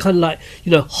as real kind of like,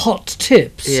 you know, hot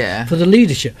tips for the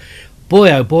leadership. Boy,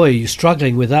 oh boy, are you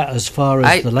struggling with that as far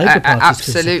as the Labour Party is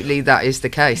concerned. Absolutely, that is the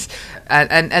case.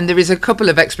 And there is a couple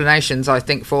of explanations, I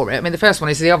think, for it. I mean, the first one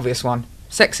is the obvious one.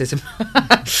 Sexism.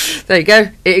 There you go.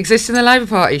 It exists in the Labour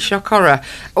Party. Shock horror.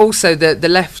 Also, the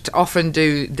left often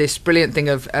do this brilliant thing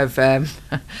of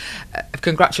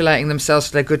congratulating themselves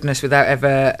for their goodness without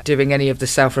ever doing any of the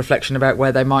self-reflection about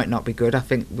where they might not be good. I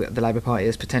think the Labour Party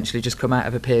has potentially just come out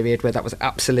of a period where that was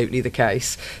absolutely the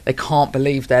case. They can't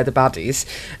believe they're the baddies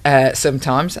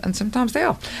sometimes, and sometimes they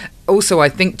are. Also, I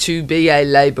think to be a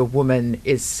Labour woman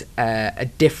is a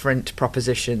different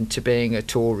proposition to being a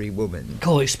Tory woman.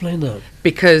 Go on, explain that.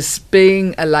 Because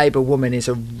being a Labour woman is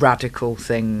a radical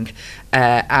thing,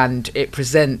 and it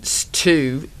presents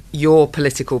to your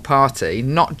political party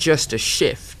not just a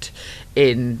shift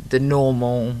in the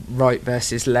normal right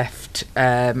versus left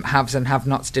haves and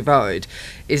have-nots divide,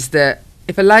 is that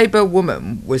if a Labour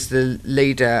woman was the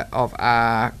leader of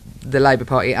the Labour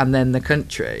Party and then the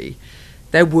country,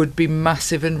 there would be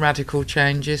massive and radical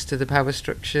changes to the power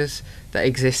structures that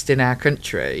exist in our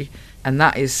country, and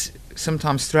that is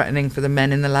sometimes threatening for the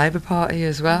men in the Labour Party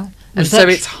as well. And so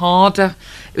it's harder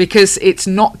because it's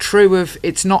not true of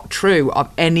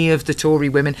any of the Tory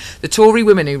women. The Tory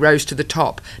women who rose to the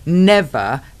top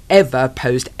never ever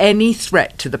posed any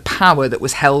threat to the power that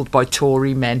was held by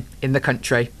Tory men in the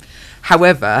country.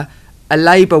 However, a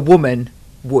Labour woman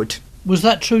would. Was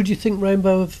that true, do you think,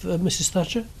 Rainbow, of Mrs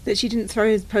Thatcher? That she didn't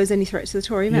pose any threat to the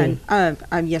Tory men?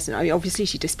 Yes, and I mean, obviously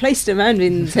she displaced a man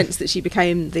in the sense that she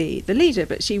became the leader,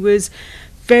 but she was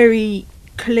very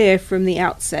clear from the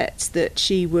outset that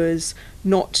she was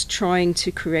not trying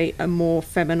to create a more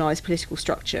feminised political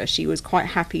structure. She was quite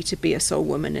happy to be a sole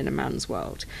woman in a man's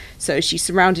world. So she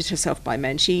surrounded herself by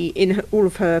men. All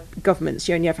of her governments,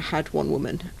 she only ever had one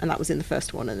woman, and that was in the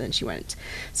first one, and then she went.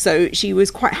 So she was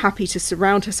quite happy to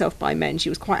surround herself by men. She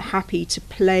was quite happy to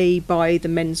play by the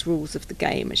men's rules of the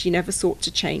game, and she never sought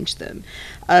to change them.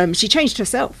 She changed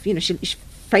herself.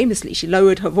 Famously, she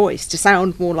lowered her voice to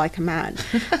sound more like a man.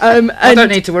 I don't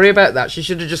need to worry about that. She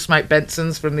should have just smoked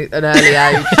Benson's from an early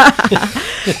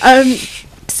age.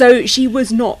 So she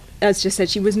was not, as just said,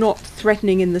 she was not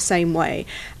threatening in the same way.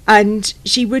 And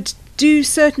she would do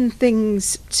certain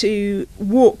things to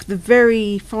walk the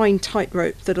very fine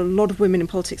tightrope that a lot of women in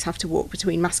politics have to walk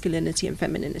between masculinity and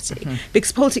femininity,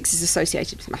 because politics is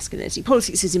associated with masculinity.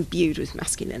 Politics is imbued with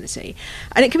masculinity,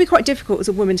 and it can be quite difficult as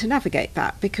a woman to navigate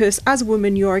that, because as a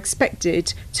woman you're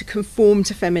expected to conform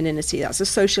to femininity. That's a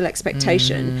social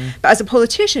expectation. But as a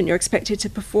politician you're expected to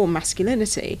perform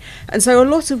masculinity, and so a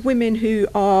lot of women who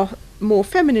are more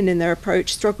feminine in their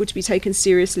approach struggle to be taken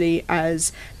seriously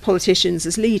as politicians,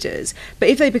 as leaders. But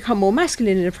if they become more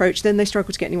masculine in approach, then they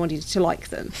struggle to get anyone to like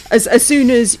them. As soon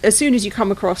as you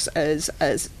come across as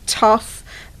tough,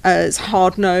 as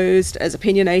hard-nosed, as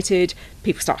opinionated,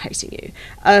 people start hating you.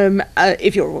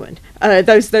 If you're a woman,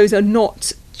 those are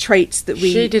not traits that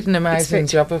we. She did an amazing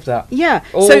job of that. Yeah,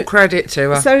 all credit to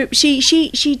her. So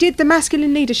she did the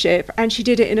masculine leadership, and she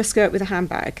did it in a skirt with a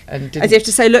handbag, and as if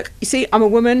to say, look, you see, I'm a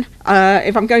woman.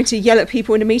 If I'm going to yell at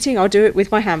people in a meeting, I'll do it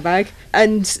with my handbag.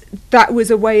 And that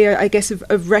was a way, I guess,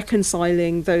 of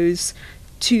reconciling those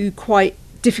two quite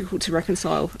difficult to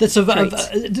reconcile. It's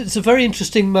a very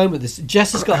interesting moment.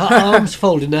 Jess has got her arms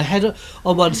folded, her head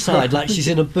on one side like she's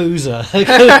in a boozer,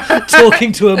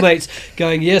 talking to her mates,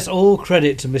 going, yes, all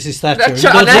credit to Mrs. Thatcher, and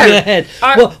nodding her head.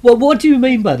 What do you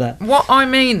mean by that? What I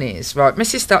mean is, right,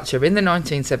 Mrs. Thatcher in the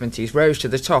 1970s rose to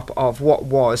the top of what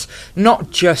was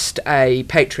not just a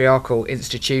patriarchal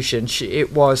institution.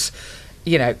 It was,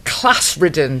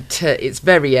 class-ridden to its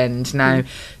very end. Now,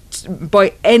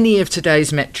 by any of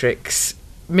today's metrics,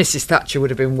 Mrs. Thatcher would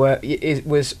have been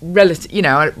was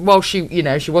relative, while she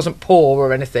wasn't poor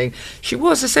or anything, she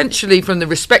was essentially from the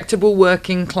respectable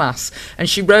working class, and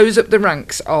she rose up the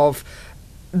ranks of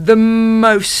the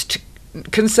most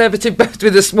conservative, both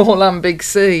with a small and big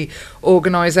C,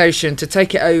 organisation to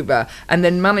take it over, and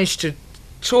then managed to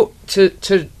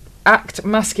act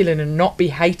masculine and not be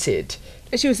hated.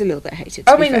 She was a little bit hated.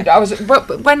 But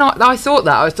when I thought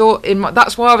that,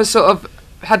 that's why I was sort of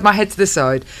had my head to the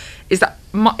side. Is that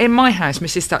in my house,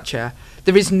 Mrs. Thatcher,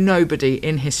 there is nobody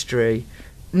in history,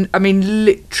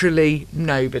 literally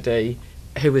nobody,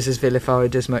 who was as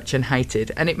vilified as much and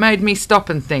hated. And it made me stop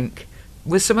and think,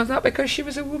 was some of that because she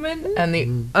was a woman? And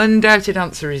the undoubted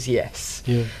answer is yes.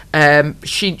 Yeah.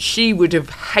 She would have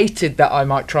hated that I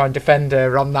might try and defend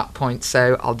her on that point,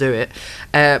 so I'll do it.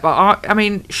 But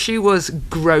she was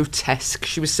grotesque.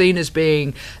 She was seen as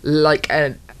being like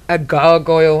a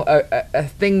gargoyle, a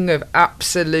thing of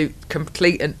absolute,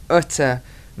 complete and utter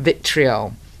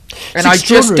vitriol. And I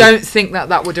just don't think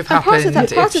that would have happened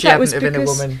if she hadn't been a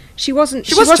woman. She was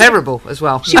terrible as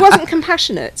well. She wasn't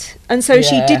compassionate, and so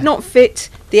she did not fit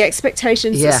the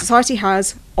expectations that society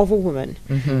has of a woman.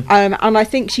 And I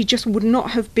think she just would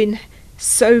not have been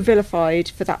so vilified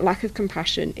for that lack of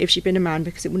compassion if she'd been a man,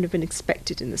 because it wouldn't have been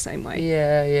expected in the same way.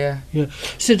 Yeah.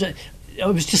 So I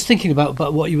was just thinking about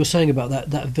what you were saying about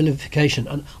that vilification,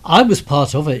 and I was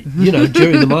part of it,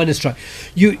 during the miners' strike.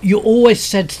 You always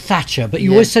said Thatcher, but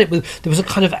you always said it there was a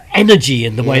kind of energy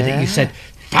in the way that you said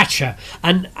Thatcher,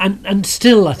 and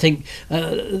still I think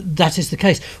that is the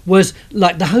case. Was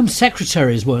like the Home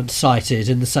Secretaries weren't cited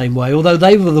in the same way, although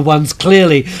they were the ones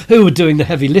clearly who were doing the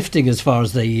heavy lifting as far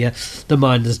as the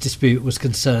miners' dispute was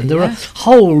concerned. There were a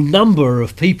whole number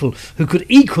of people who could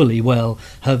equally well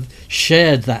have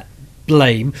shared that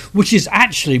blame, which is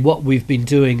actually what we've been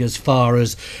doing as far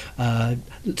as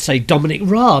say Dominic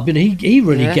Raab, and he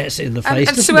really gets it in the face.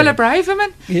 And Suella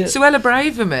Braverman. Suella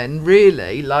Braverman,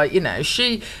 really,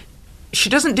 she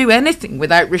doesn't do anything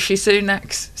without Rishi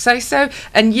Sunak's say so,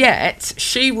 and yet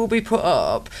she will be put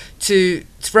up to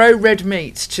throw red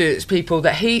meat to people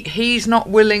that he's not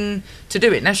willing to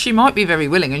do it. Now, she might be very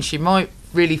willing, and she might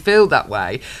really feel that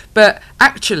way, but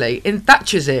actually in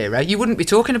Thatcher's era you wouldn't be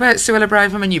talking about Suella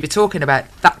Braverman, you'd be talking about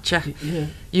Thatcher.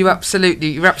 You're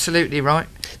absolutely right.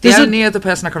 The only other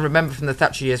person I can remember from the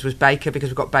Thatcher years was Baker, because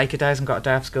we've got Baker Days and got a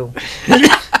day off school.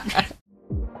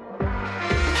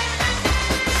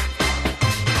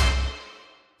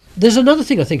 There's another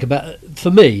thing I think about, for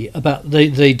me, about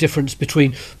the difference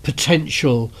between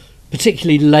potential,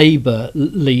 particularly Labour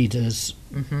leaders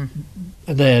and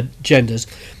their genders,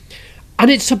 And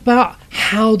it's about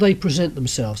how they present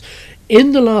themselves.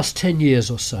 In the last 10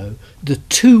 years or so, the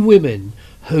two women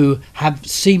who have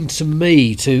seemed to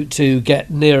me to get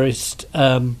nearest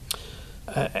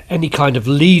any kind of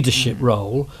leadership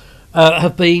role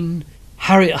have been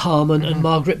Harriet Harman and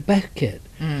Margaret Beckett,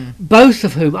 both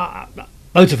of whom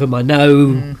I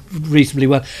know reasonably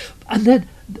well, and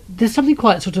there's something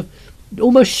quite sort of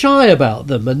almost shy about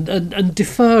them and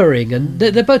deferring, and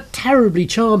they're both terribly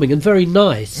charming and very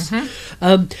nice,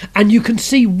 and you can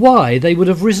see why they would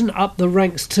have risen up the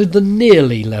ranks to the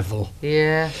nearly level.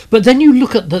 Yeah. But then you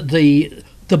look at the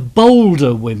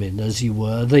bolder women, as you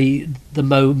were, the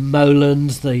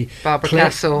Molans, the Barbara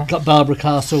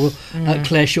Castle,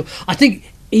 Claire Shaw. I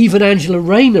think even Angela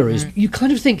Rayner is. You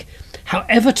kind of think,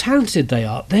 however talented they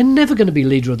are, they're never going to be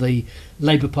leader of the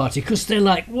Labour Party because they're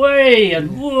like way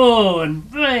and whoa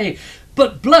and way.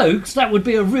 But blokes, that would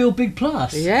be a real big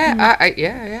plus. Yeah,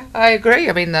 I agree.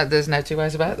 I mean, there's no two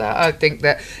ways about that. I think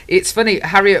that it's funny.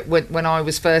 Harriet, when I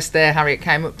was first there, Harriet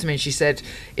came up to me and she said,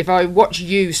 if I watch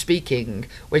you speaking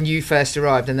when you first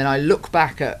arrived, and then I look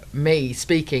back at me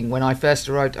speaking when I first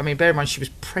arrived, I mean, bear in mind she was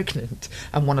pregnant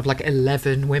and one of like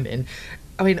 11 women.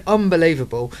 I mean,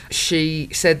 unbelievable. She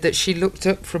said that she looked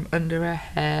up from under her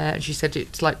hair and she said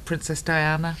it's like Princess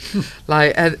Diana.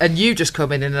 Like, and you just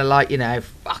come in and are like,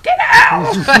 fucking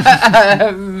hell!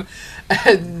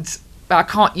 And I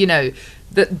can't,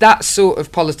 that sort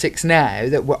of politics now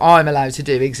that I'm allowed to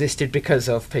do existed because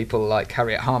of people like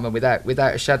Harriet Harman without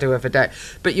a shadow of a doubt.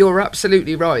 But you're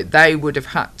absolutely right. They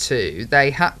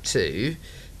had to.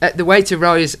 The way to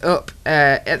rise up,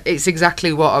 it's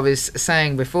exactly what I was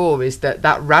saying before, is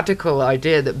that radical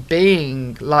idea that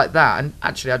being like that, and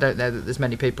actually I don't know that there's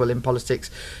many people in politics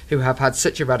who have had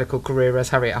such a radical career as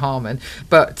Harriet Harman,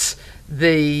 but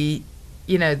the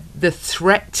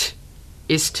threat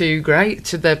is too great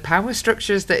to the power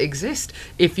structures that exist.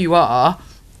 If you are,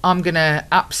 I'm going to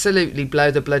absolutely blow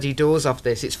the bloody doors off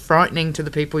this. It's frightening to the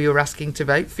people you're asking to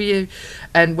vote for you.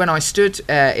 And when I stood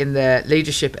in the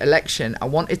leadership election, I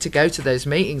wanted to go to those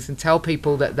meetings and tell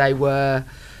people that they were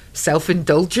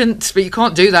self-indulgent, but you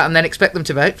can't do that and then expect them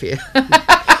to vote for you.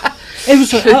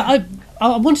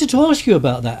 I wanted to ask you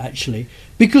about that, actually,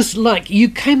 because you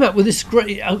came up with this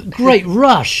great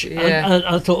rush, and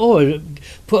I thought,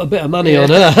 put a bit of money on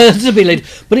her to be leader.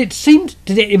 But it seemed,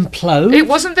 did it implode? It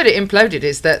wasn't that it imploded,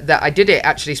 it's that I did it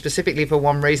actually specifically for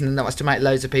one reason, and that was to make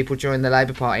loads of people join the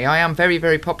Labour Party. I am very,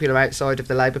 very popular outside of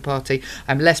the Labour Party.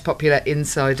 I'm less popular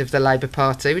inside of the Labour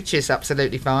Party, which is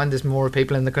absolutely fine. There's more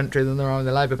people in the country than there are in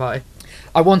the Labour Party.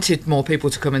 I wanted more people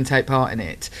to come and take part in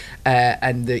it,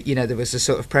 and there was a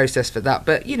sort of process for that.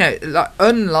 But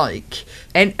unlike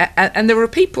and there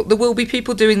will be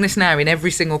people doing this now in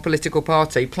every single political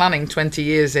party, planning 20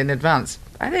 years in advance.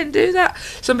 I didn't do that.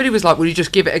 Somebody was like, "Will you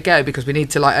just give it a go because we need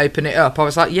to open it up?" I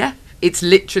was like, "Yeah." It's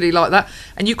literally like that.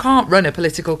 And you can't run a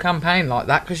political campaign like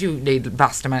that because you need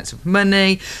vast amounts of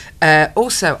money.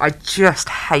 Also, I just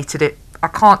hated it. I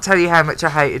can't tell you how much I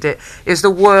hated it. It was the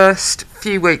worst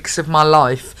few weeks of my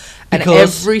life. And at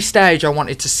every stage I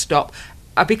wanted to stop.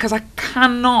 Because I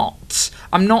cannot.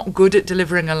 I'm not good at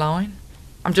delivering a line.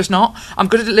 I'm just not. I'm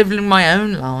good at delivering my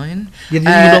own line. You're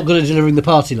not good at delivering the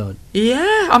party line?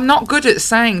 Yeah, I'm not good at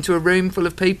saying to a room full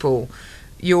of people,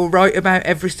 "You're right about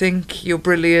everything, you're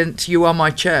brilliant, you are my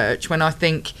church," when I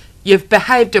think, you've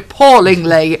behaved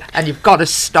appallingly and you've got to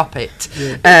stop it.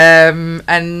 Yeah.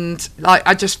 And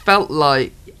I just felt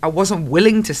like I wasn't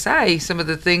willing to say some of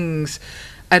the things,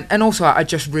 and also I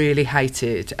just really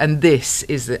hated, and this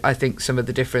is I think some of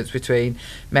the difference between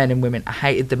men and women. I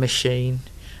hated the machine.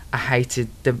 I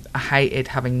hated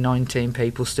having 19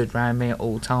 people stood around me at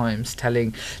all times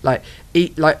telling and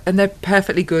they're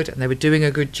perfectly good and they were doing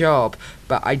a good job,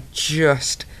 but I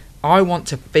want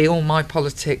to feel my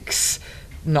politics,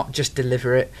 not just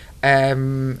deliver it,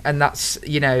 and that's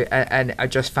and I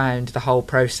just found the whole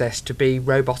process to be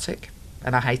robotic,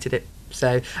 and I hated it.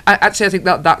 So I think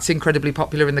that's incredibly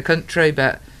popular in the country,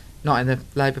 but not in the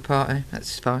Labour Party.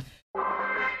 That's fine.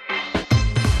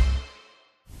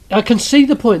 I can see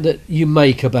the point that you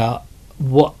make about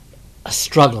what a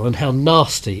struggle and how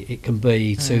nasty it can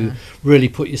be to really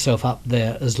put yourself up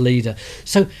there as leader.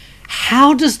 So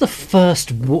how does the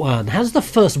first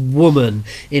woman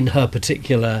in her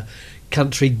particular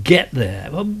country get there?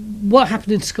 What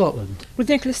happened in Scotland? With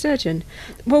Nicola Sturgeon.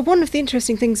 Well, one of the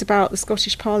interesting things about the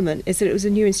Scottish Parliament is that it was a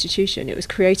new institution. It was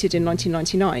created in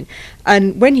 1999.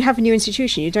 And when you have a new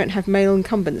institution, you don't have male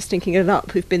incumbents stinking it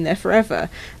up who've been there forever.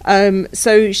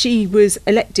 So she was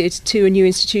elected to a new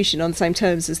institution on the same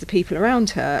terms as the people around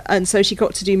her. And so she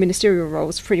got to do ministerial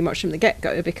roles pretty much from the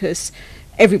get-go because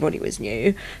everybody was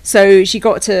new. So she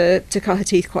got to cut her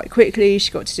teeth quite quickly.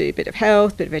 She got to do a bit of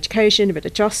health, a bit of education, a bit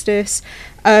of justice.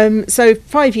 So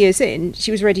 5 years in,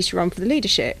 she was ready to run for the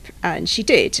leadership, and she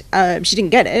did. She didn't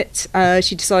get it.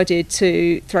 She decided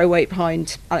to throw weight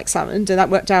behind Alex Salmond, and that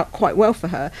worked out quite well for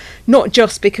her. Not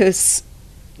just because,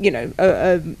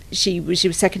 she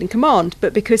was second in command,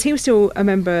 but because he was still a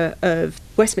member of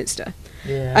Westminster.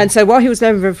 Yeah. And so while he was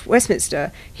a member of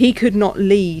Westminster, he could not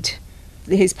lead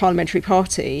his parliamentary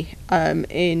party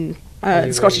in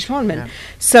the Scottish Parliament. Yeah.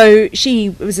 So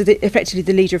she was effectively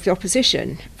the leader of the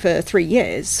opposition for 3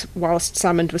 years whilst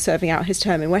Salmond was serving out his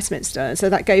term in Westminster. And so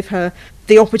that gave her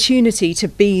the opportunity to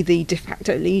be the de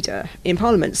facto leader in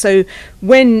Parliament. So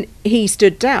when he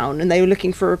stood down and they were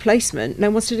looking for a replacement,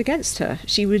 no one stood against her.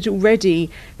 She had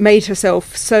already made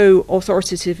herself so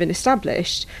authoritative and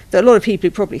established that a lot of people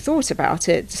who probably thought about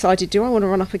it decided, do I want to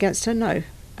run up against her? No.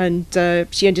 And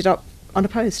she ended up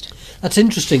unopposed. That's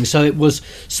interesting. So it was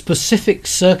specific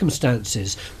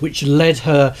circumstances which led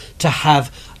her to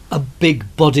have a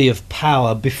big body of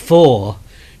power before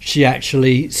she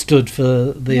actually stood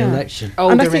for the election.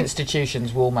 Older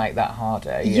institutions will make that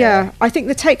harder. Yeah, I think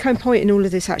the take-home point in all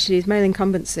of this actually is male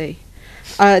incumbency.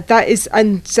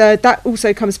 That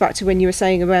also comes back to when you were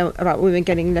saying about women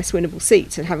getting less winnable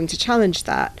seats and having to challenge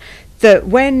that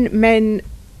when men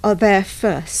are there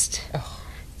first,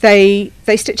 they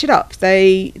stitch it up.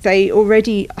 They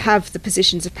already have the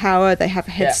positions of power. They have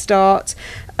a head start,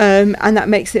 and that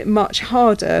makes it much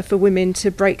harder for women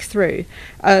to break through.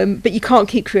 But you can't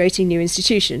keep creating new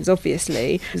institutions,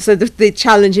 obviously. So the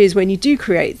challenge is when you do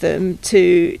create them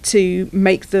to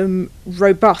make them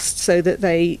robust so that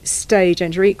they stay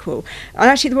gender equal. And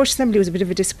actually, the Welsh Assembly was a bit of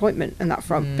a disappointment on that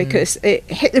front because it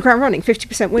hit the ground running,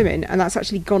 50% women, and that's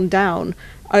actually gone down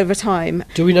over time.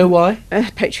 Do we know why?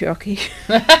 Patriarchy.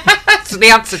 That's the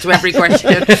answer to every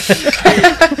question.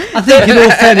 I think in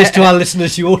all fairness to our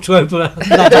listeners, you ought to open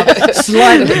that up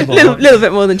slightly more. Little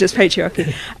bit more than just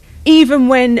patriarchy. Even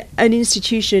when an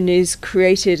institution is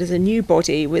created as a new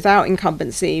body without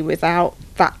incumbency, without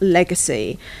that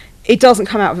legacy, it doesn't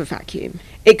come out of a vacuum.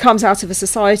 It comes out of a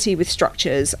society with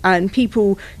structures, and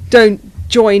people don't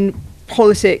join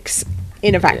politics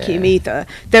in a vacuum either.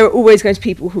 There are always going to be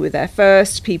people who are there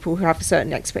first, people who have a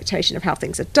certain expectation of how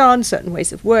things are done, certain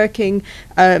ways of working,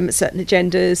 certain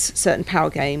agendas, certain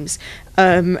power games,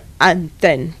 and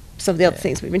then some of the other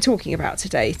things we've been talking about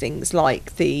today, things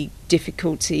like the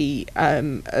difficulty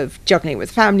of juggling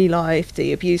with family life,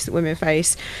 the abuse that women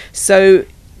face. So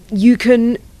you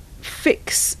can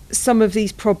fix some of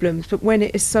these problems, but when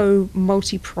it is so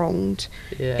multi-pronged,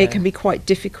 it can be quite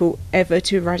difficult ever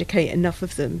to eradicate enough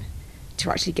of them to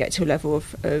actually get to a level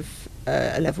of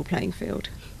a level playing field.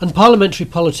 And parliamentary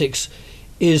politics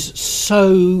is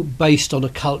so based on a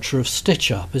culture of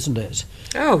stitch-up, isn't it?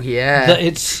 Oh yeah.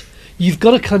 That you've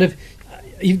got to kind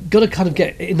of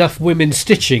get enough women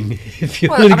stitching, if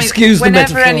you'll excuse the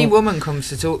metaphor. Whenever any woman comes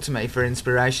to talk to me for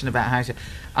inspiration about how to,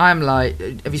 I'm like,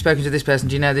 have you spoken to this person?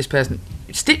 Do you know this person?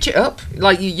 Stitch it up.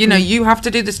 Like, you have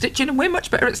to do the stitching, and we're much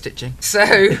better at stitching.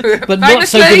 So, but not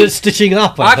so good at stitching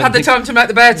up. I've had the time to make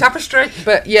the bare tapestry,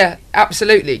 but yeah,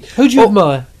 absolutely. Who do you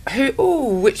admire?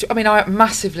 I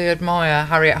massively admire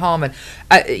Harriet Harman.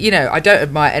 I don't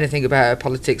admire anything about her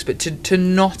politics, but to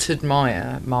not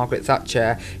admire Margaret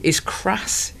Thatcher is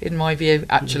crass, in my view,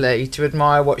 actually, to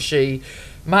admire what she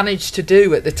managed to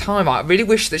do at the time. I really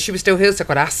wish that she was still here so I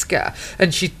could ask her,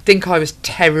 and she'd think I was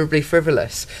terribly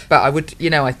frivolous, but I would,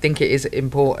 I think it is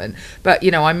important. But,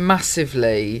 I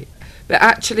massively... But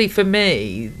actually, for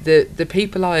me, the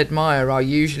people I admire are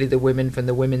usually the women from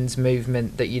the women's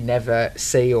movement that you never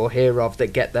see or hear of that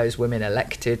get those women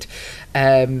elected.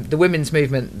 The women's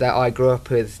movement that I grew up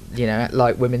with,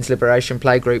 like Women's Liberation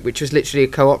Playgroup, which was literally a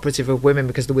cooperative of women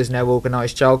because there was no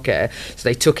organised childcare, so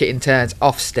they took it in turns.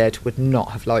 Ofsted would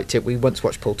not have liked it. We once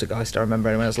watched Poltergeist, I remember,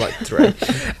 when I was like 3.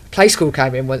 Play School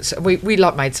came in once, and we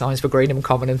made signs for Greenham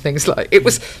Common and things like it.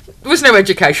 There was no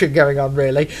education going on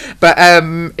really, but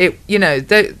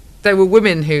there were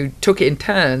women who took it in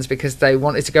turns because they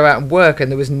wanted to go out and work,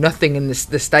 and there was nothing in the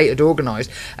state had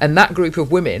organised, and that group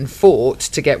of women fought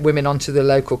to get women onto the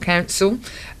local council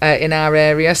in our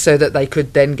area so that they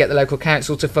could then get the local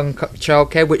council to fund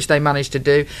childcare, which they managed to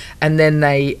do. And then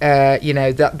they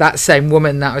that same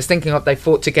woman that I was thinking of, they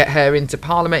fought to get her into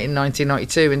Parliament in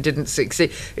 1992 and didn't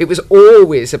succeed. It was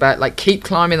always about keep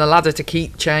climbing the ladder to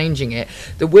keep changing it.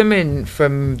 The women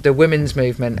from the women's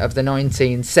movement of the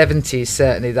 1970s,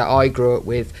 certainly, that I grew up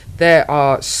with, there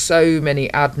are so many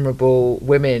admirable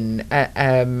women,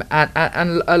 and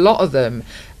a lot of them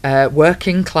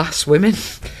working class women.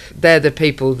 They're the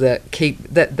people they're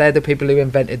the people who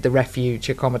invented the refuge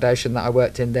accommodation that I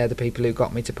worked in. They're the people who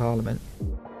got me to Parliament.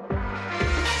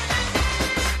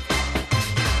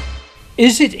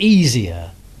 Is it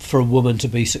easier for a woman to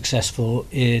be successful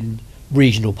in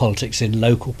regional politics, in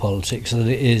local politics, than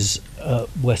it is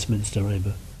Westminster,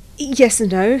 Rainbow? Yes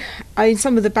and no.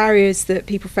 Some of the barriers that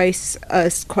people face are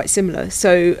quite similar.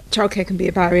 So childcare can be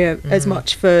a barrier as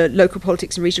much for local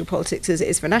politics and regional politics as it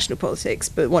is for national politics.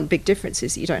 But one big difference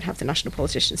is that you don't have the national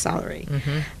politician's salary.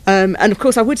 And of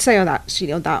course, I would say on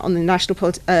the national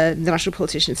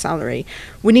politician's salary,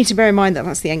 we need to bear in mind that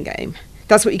that's the end game.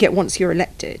 That's what you get once you're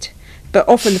elected. But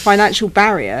often the financial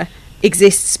barrier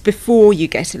exists before you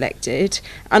get elected,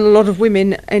 and a lot of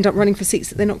women end up running for seats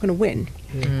that they're not going to win.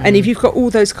 And if you've got all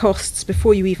those costs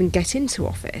before you even get into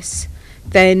office,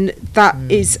 then that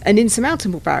is an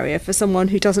insurmountable barrier for someone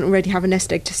who doesn't already have a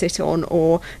nest egg to sit on,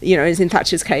 or, as in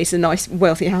Thatcher's case, a nice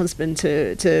wealthy husband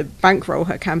to bankroll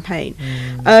her campaign.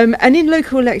 And in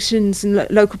local elections and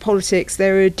local politics,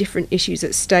 there are different issues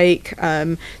at stake.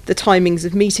 The timings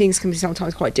of meetings can be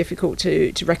sometimes quite difficult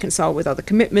to reconcile with other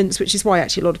commitments, which is why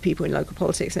actually a lot of people in local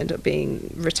politics end up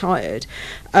being retired.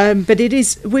 But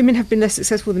women have been less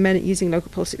successful than men at using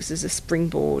local politics as a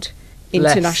springboard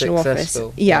into national office.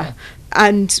 Yeah.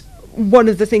 And one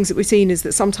of the things that we've seen is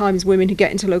that sometimes women who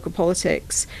get into local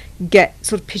politics get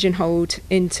sort of pigeonholed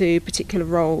into particular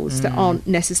roles that aren't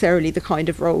necessarily the kind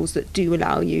of roles that do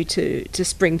allow you to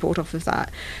springboard off of that.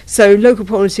 So local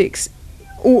politics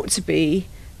ought to be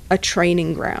a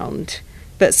training ground,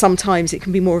 but sometimes it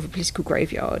can be more of a political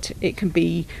graveyard. It can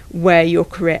be where your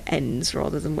career ends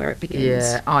rather than where it begins.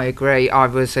 Yeah, I agree. I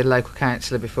was a local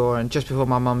councillor before, and just before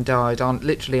my mum died,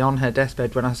 literally on her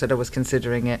deathbed, when I said I was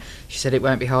considering it, she said it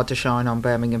won't be hard to shine on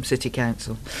Birmingham City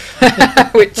Council,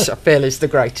 which I feel is the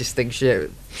greatest thing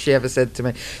she ever said to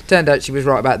me. Turned out she was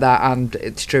right about that, and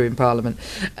it's true in Parliament.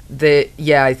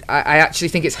 I actually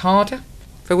think it's harder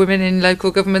for women in local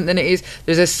government than it is.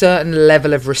 There's a certain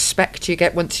level of respect you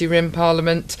get once you're in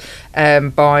Parliament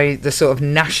by the sort of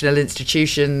national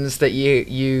institutions that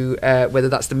you whether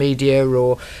that's the media,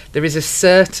 or there is a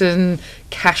certain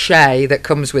cachet that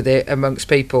comes with it amongst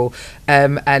people.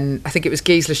 And I think it was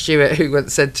Gisela Stewart who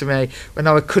once said to me, when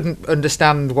I couldn't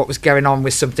understand what was going on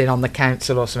with something on the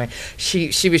council or something,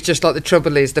 she was just like, the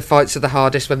trouble is the fights are the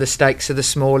hardest when the stakes are the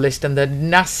smallest, and the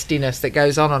nastiness that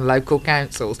goes on local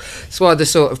councils. That's why the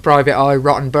sort of private eye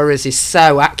rotten boroughs is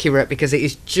so accurate, because it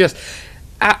is just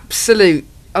absolute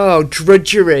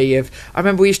drudgery of. I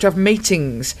remember we used to have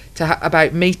meetings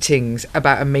about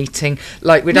a meeting.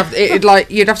 Like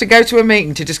you'd have to go to a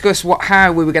meeting to discuss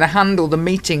how we were going to handle the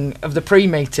meeting of the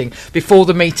pre-meeting before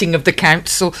the meeting of the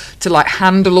council, to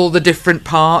handle all the different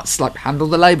parts, handle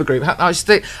the Labour group.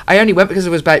 I only went because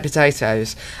there was baked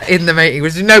potatoes in the meeting,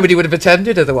 which nobody would have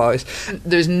attended otherwise.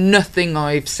 There's nothing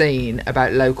I've seen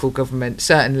about local government,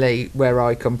 certainly where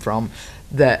I come from,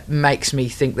 that makes me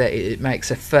think that it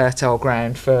makes a fertile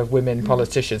ground for women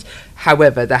politicians.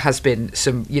 However, there has been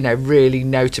some, really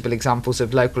notable examples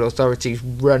of local authorities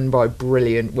run by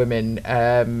brilliant women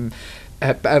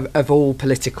of all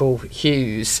political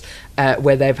hues,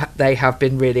 where they have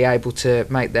been really able to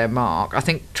make their mark. I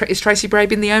think is Tracy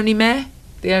Brabin the only mayor?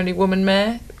 The only woman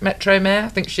mayor, Metro Mayor? I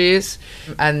think she is.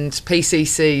 And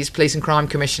PCCs, Police and Crime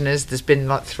Commissioners, there's been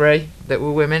 3 that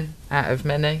were women out of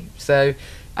many. So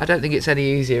I don't think it's any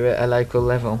easier at a local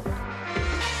level.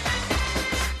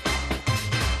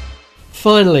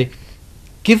 Finally,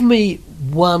 give me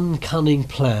one cunning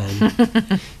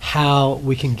plan how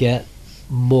we can get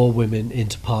more women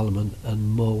into Parliament and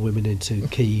more women into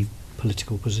key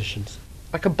political positions.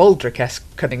 Like a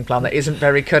Baldrick-esque cunning plan that isn't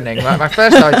very cunning. My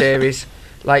first idea is,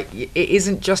 it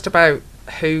isn't just about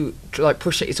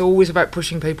push it. It's always about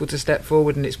pushing people to step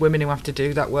forward, and it's women who have to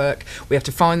do that work. We have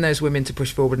to find those women to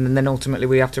push forward, and then ultimately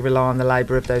we have to rely on the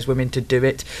labour of those women to do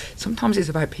it. Sometimes it's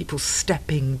about people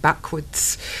stepping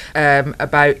backwards,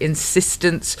 about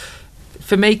insistence.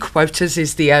 For me, quotas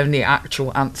is the only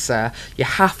actual answer. You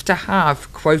have to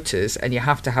have quotas, and you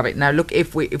have to have it. Now, look,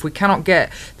 if we cannot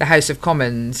get the House of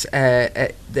Commons,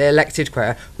 the elected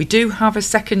quota, we do have a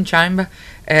second chamber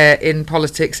in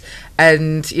politics.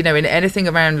 And, in anything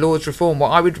around Lord's reform, what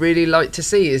I would really like to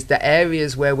see is the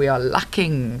areas where we are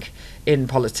lacking in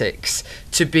politics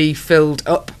to be filled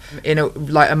up in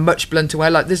a much blunter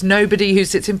way. There's nobody who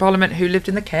sits in Parliament who lived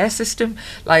in the care system.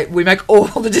 We make all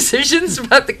the decisions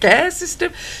about the care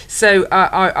system. So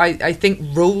I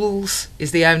think rules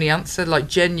is the only answer.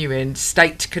 Genuine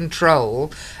state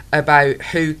control about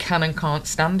who can and can't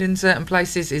stand in certain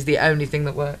places is the only thing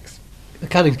that works. A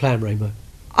cunning plan, Rainbow.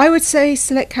 I would say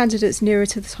select candidates nearer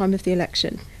to the time of the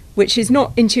election, which is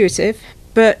not intuitive,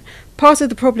 but part of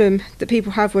the problem that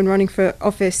people have when running for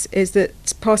office is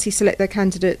that parties select their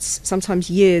candidates sometimes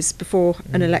years before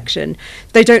an election.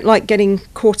 They don't like getting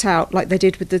caught out like they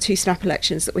did with the 2 snap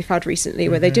elections that we've had recently,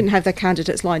 where they didn't have their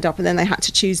candidates lined up and then they had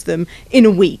to choose them in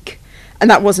a week. And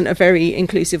that wasn't a very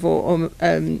inclusive or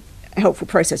helpful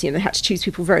process. They had to choose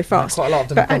people very fast. Quite a lot of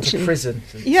them have gone to prison.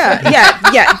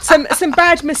 Yeah. Some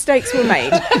bad mistakes were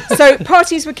made. So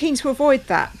parties were keen to avoid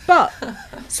that. But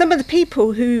some of the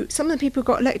people who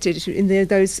got elected in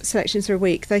those selections for a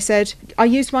week, they said, I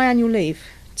used my annual leave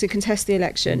to contest the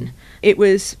election. It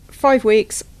was 5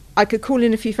 weeks. I could call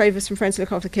in a few favours from friends to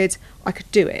look after the kids. I could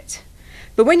do it.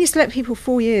 But when you select people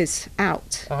 4 years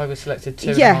out... I was selected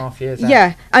 2.5 years out.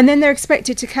 Yeah, and then they're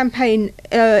expected to campaign,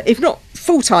 if not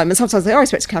full-time, and sometimes they are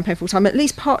expected to campaign full-time, at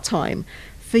least part-time,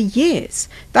 for years.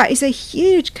 That is a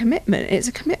huge commitment. It's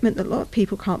a commitment that a lot of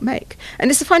people can't make.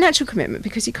 And it's a financial commitment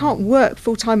because you can't work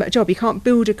full-time at a job. You can't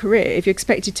build a career if you're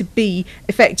expected to be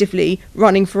effectively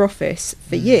running for office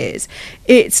for years.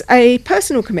 It's a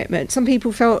personal commitment. Some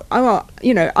people felt,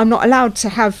 I'm not allowed to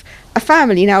have a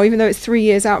family now, even though it's 3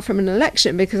 years out from an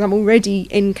election, because I'm already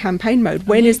in campaign mode.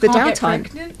 When is the downtime?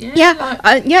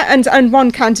 And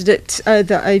one candidate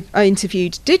that I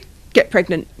interviewed did get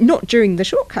pregnant, not during the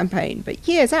short campaign, but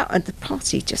years out, and the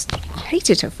party just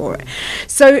hated her for it.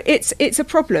 So it's a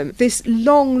problem. This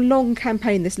long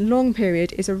campaign, this long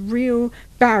period, is a real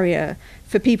barrier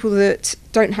for people that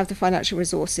don't have the financial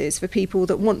resources, for people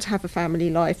that want to have a family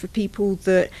life, for people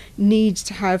that need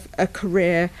to have a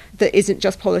career that isn't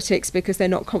just politics because they're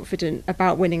not confident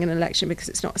about winning an election because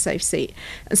it's not a safe seat.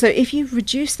 And so if you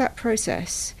reduce that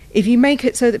process, if you make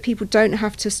it so that people don't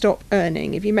have to stop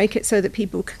earning, if you make it so that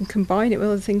people can combine it with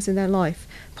other things in their life,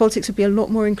 politics would be a lot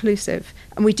more inclusive.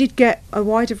 And we did get a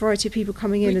wider variety of people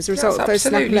coming in as a result of those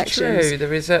snap elections. True.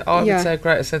 There is, I would say, a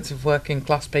greater sense of working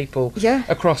class people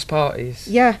across parties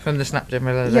from the snap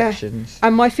general elections.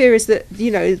 And my fear is that,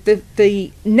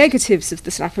 the negatives of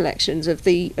the snap elections, of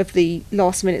the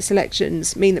last minute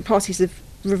selections, mean that parties have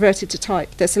reverted to type.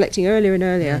 They're selecting earlier and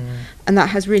earlier, and that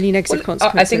has really negative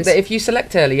consequences. I think that if you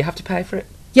select early, you have to pay for it.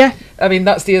 Yeah. I mean,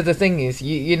 that's the other thing is,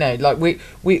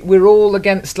 we're all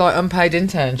against, unpaid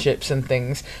internships and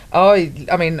things. I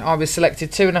was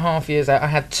selected 2.5 years out. I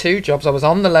had 2 jobs. I was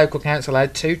on the local council. I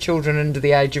had 2 children under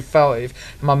the age of 5.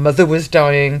 My mother was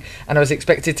dying, and I was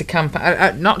expected to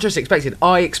campaign. Not just expected,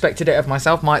 I expected it of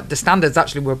myself. The standards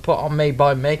actually were put on me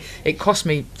by me. It cost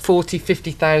me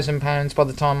 £40,000-50,000 by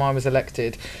the time I was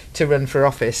elected to run for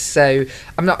office. So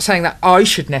I'm not saying that I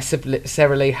should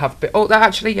necessarily have...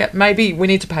 maybe we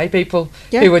need to pay people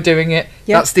who are doing it.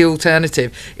 That's the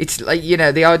alternative. It's the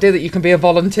idea that you can be a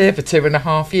volunteer for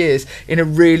 2.5 years in a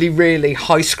really, really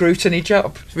high scrutiny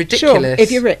job. It's ridiculous. Sure,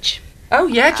 if you're rich. Oh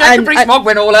yeah, Jacob Rees-Mogg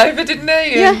went all over, didn't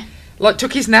he? Yeah.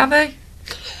 Took his nanny.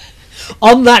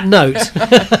 On that note,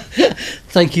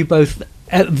 thank you both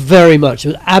very much. It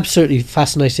was absolutely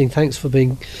fascinating. Thanks for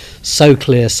being so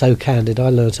clear, so candid. I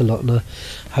learnt a lot, and I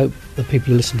hope the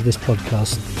people who listen to this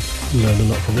podcast learn a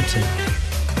lot from it too.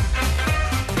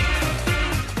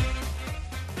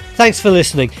 Thanks for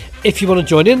listening. If you want to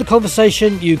join in the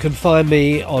conversation, you can find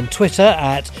me on Twitter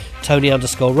at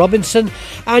Tony_Robinson,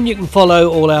 and you can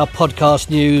follow all our podcast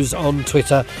news on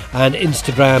Twitter and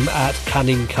Instagram at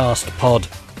CanningCastPod.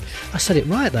 I said it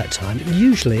right that time.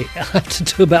 Usually I have to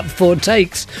do about 4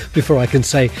 takes before I can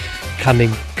say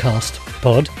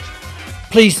CanningCastPod.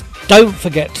 Please don't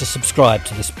forget to subscribe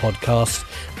to this podcast.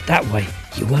 That way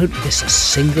you won't miss a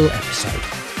single episode.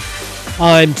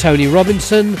 I'm Tony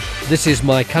Robinson. This is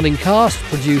my Canning Cast,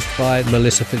 produced by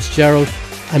Melissa Fitzgerald,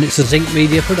 and it's a Zinc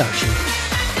Media production.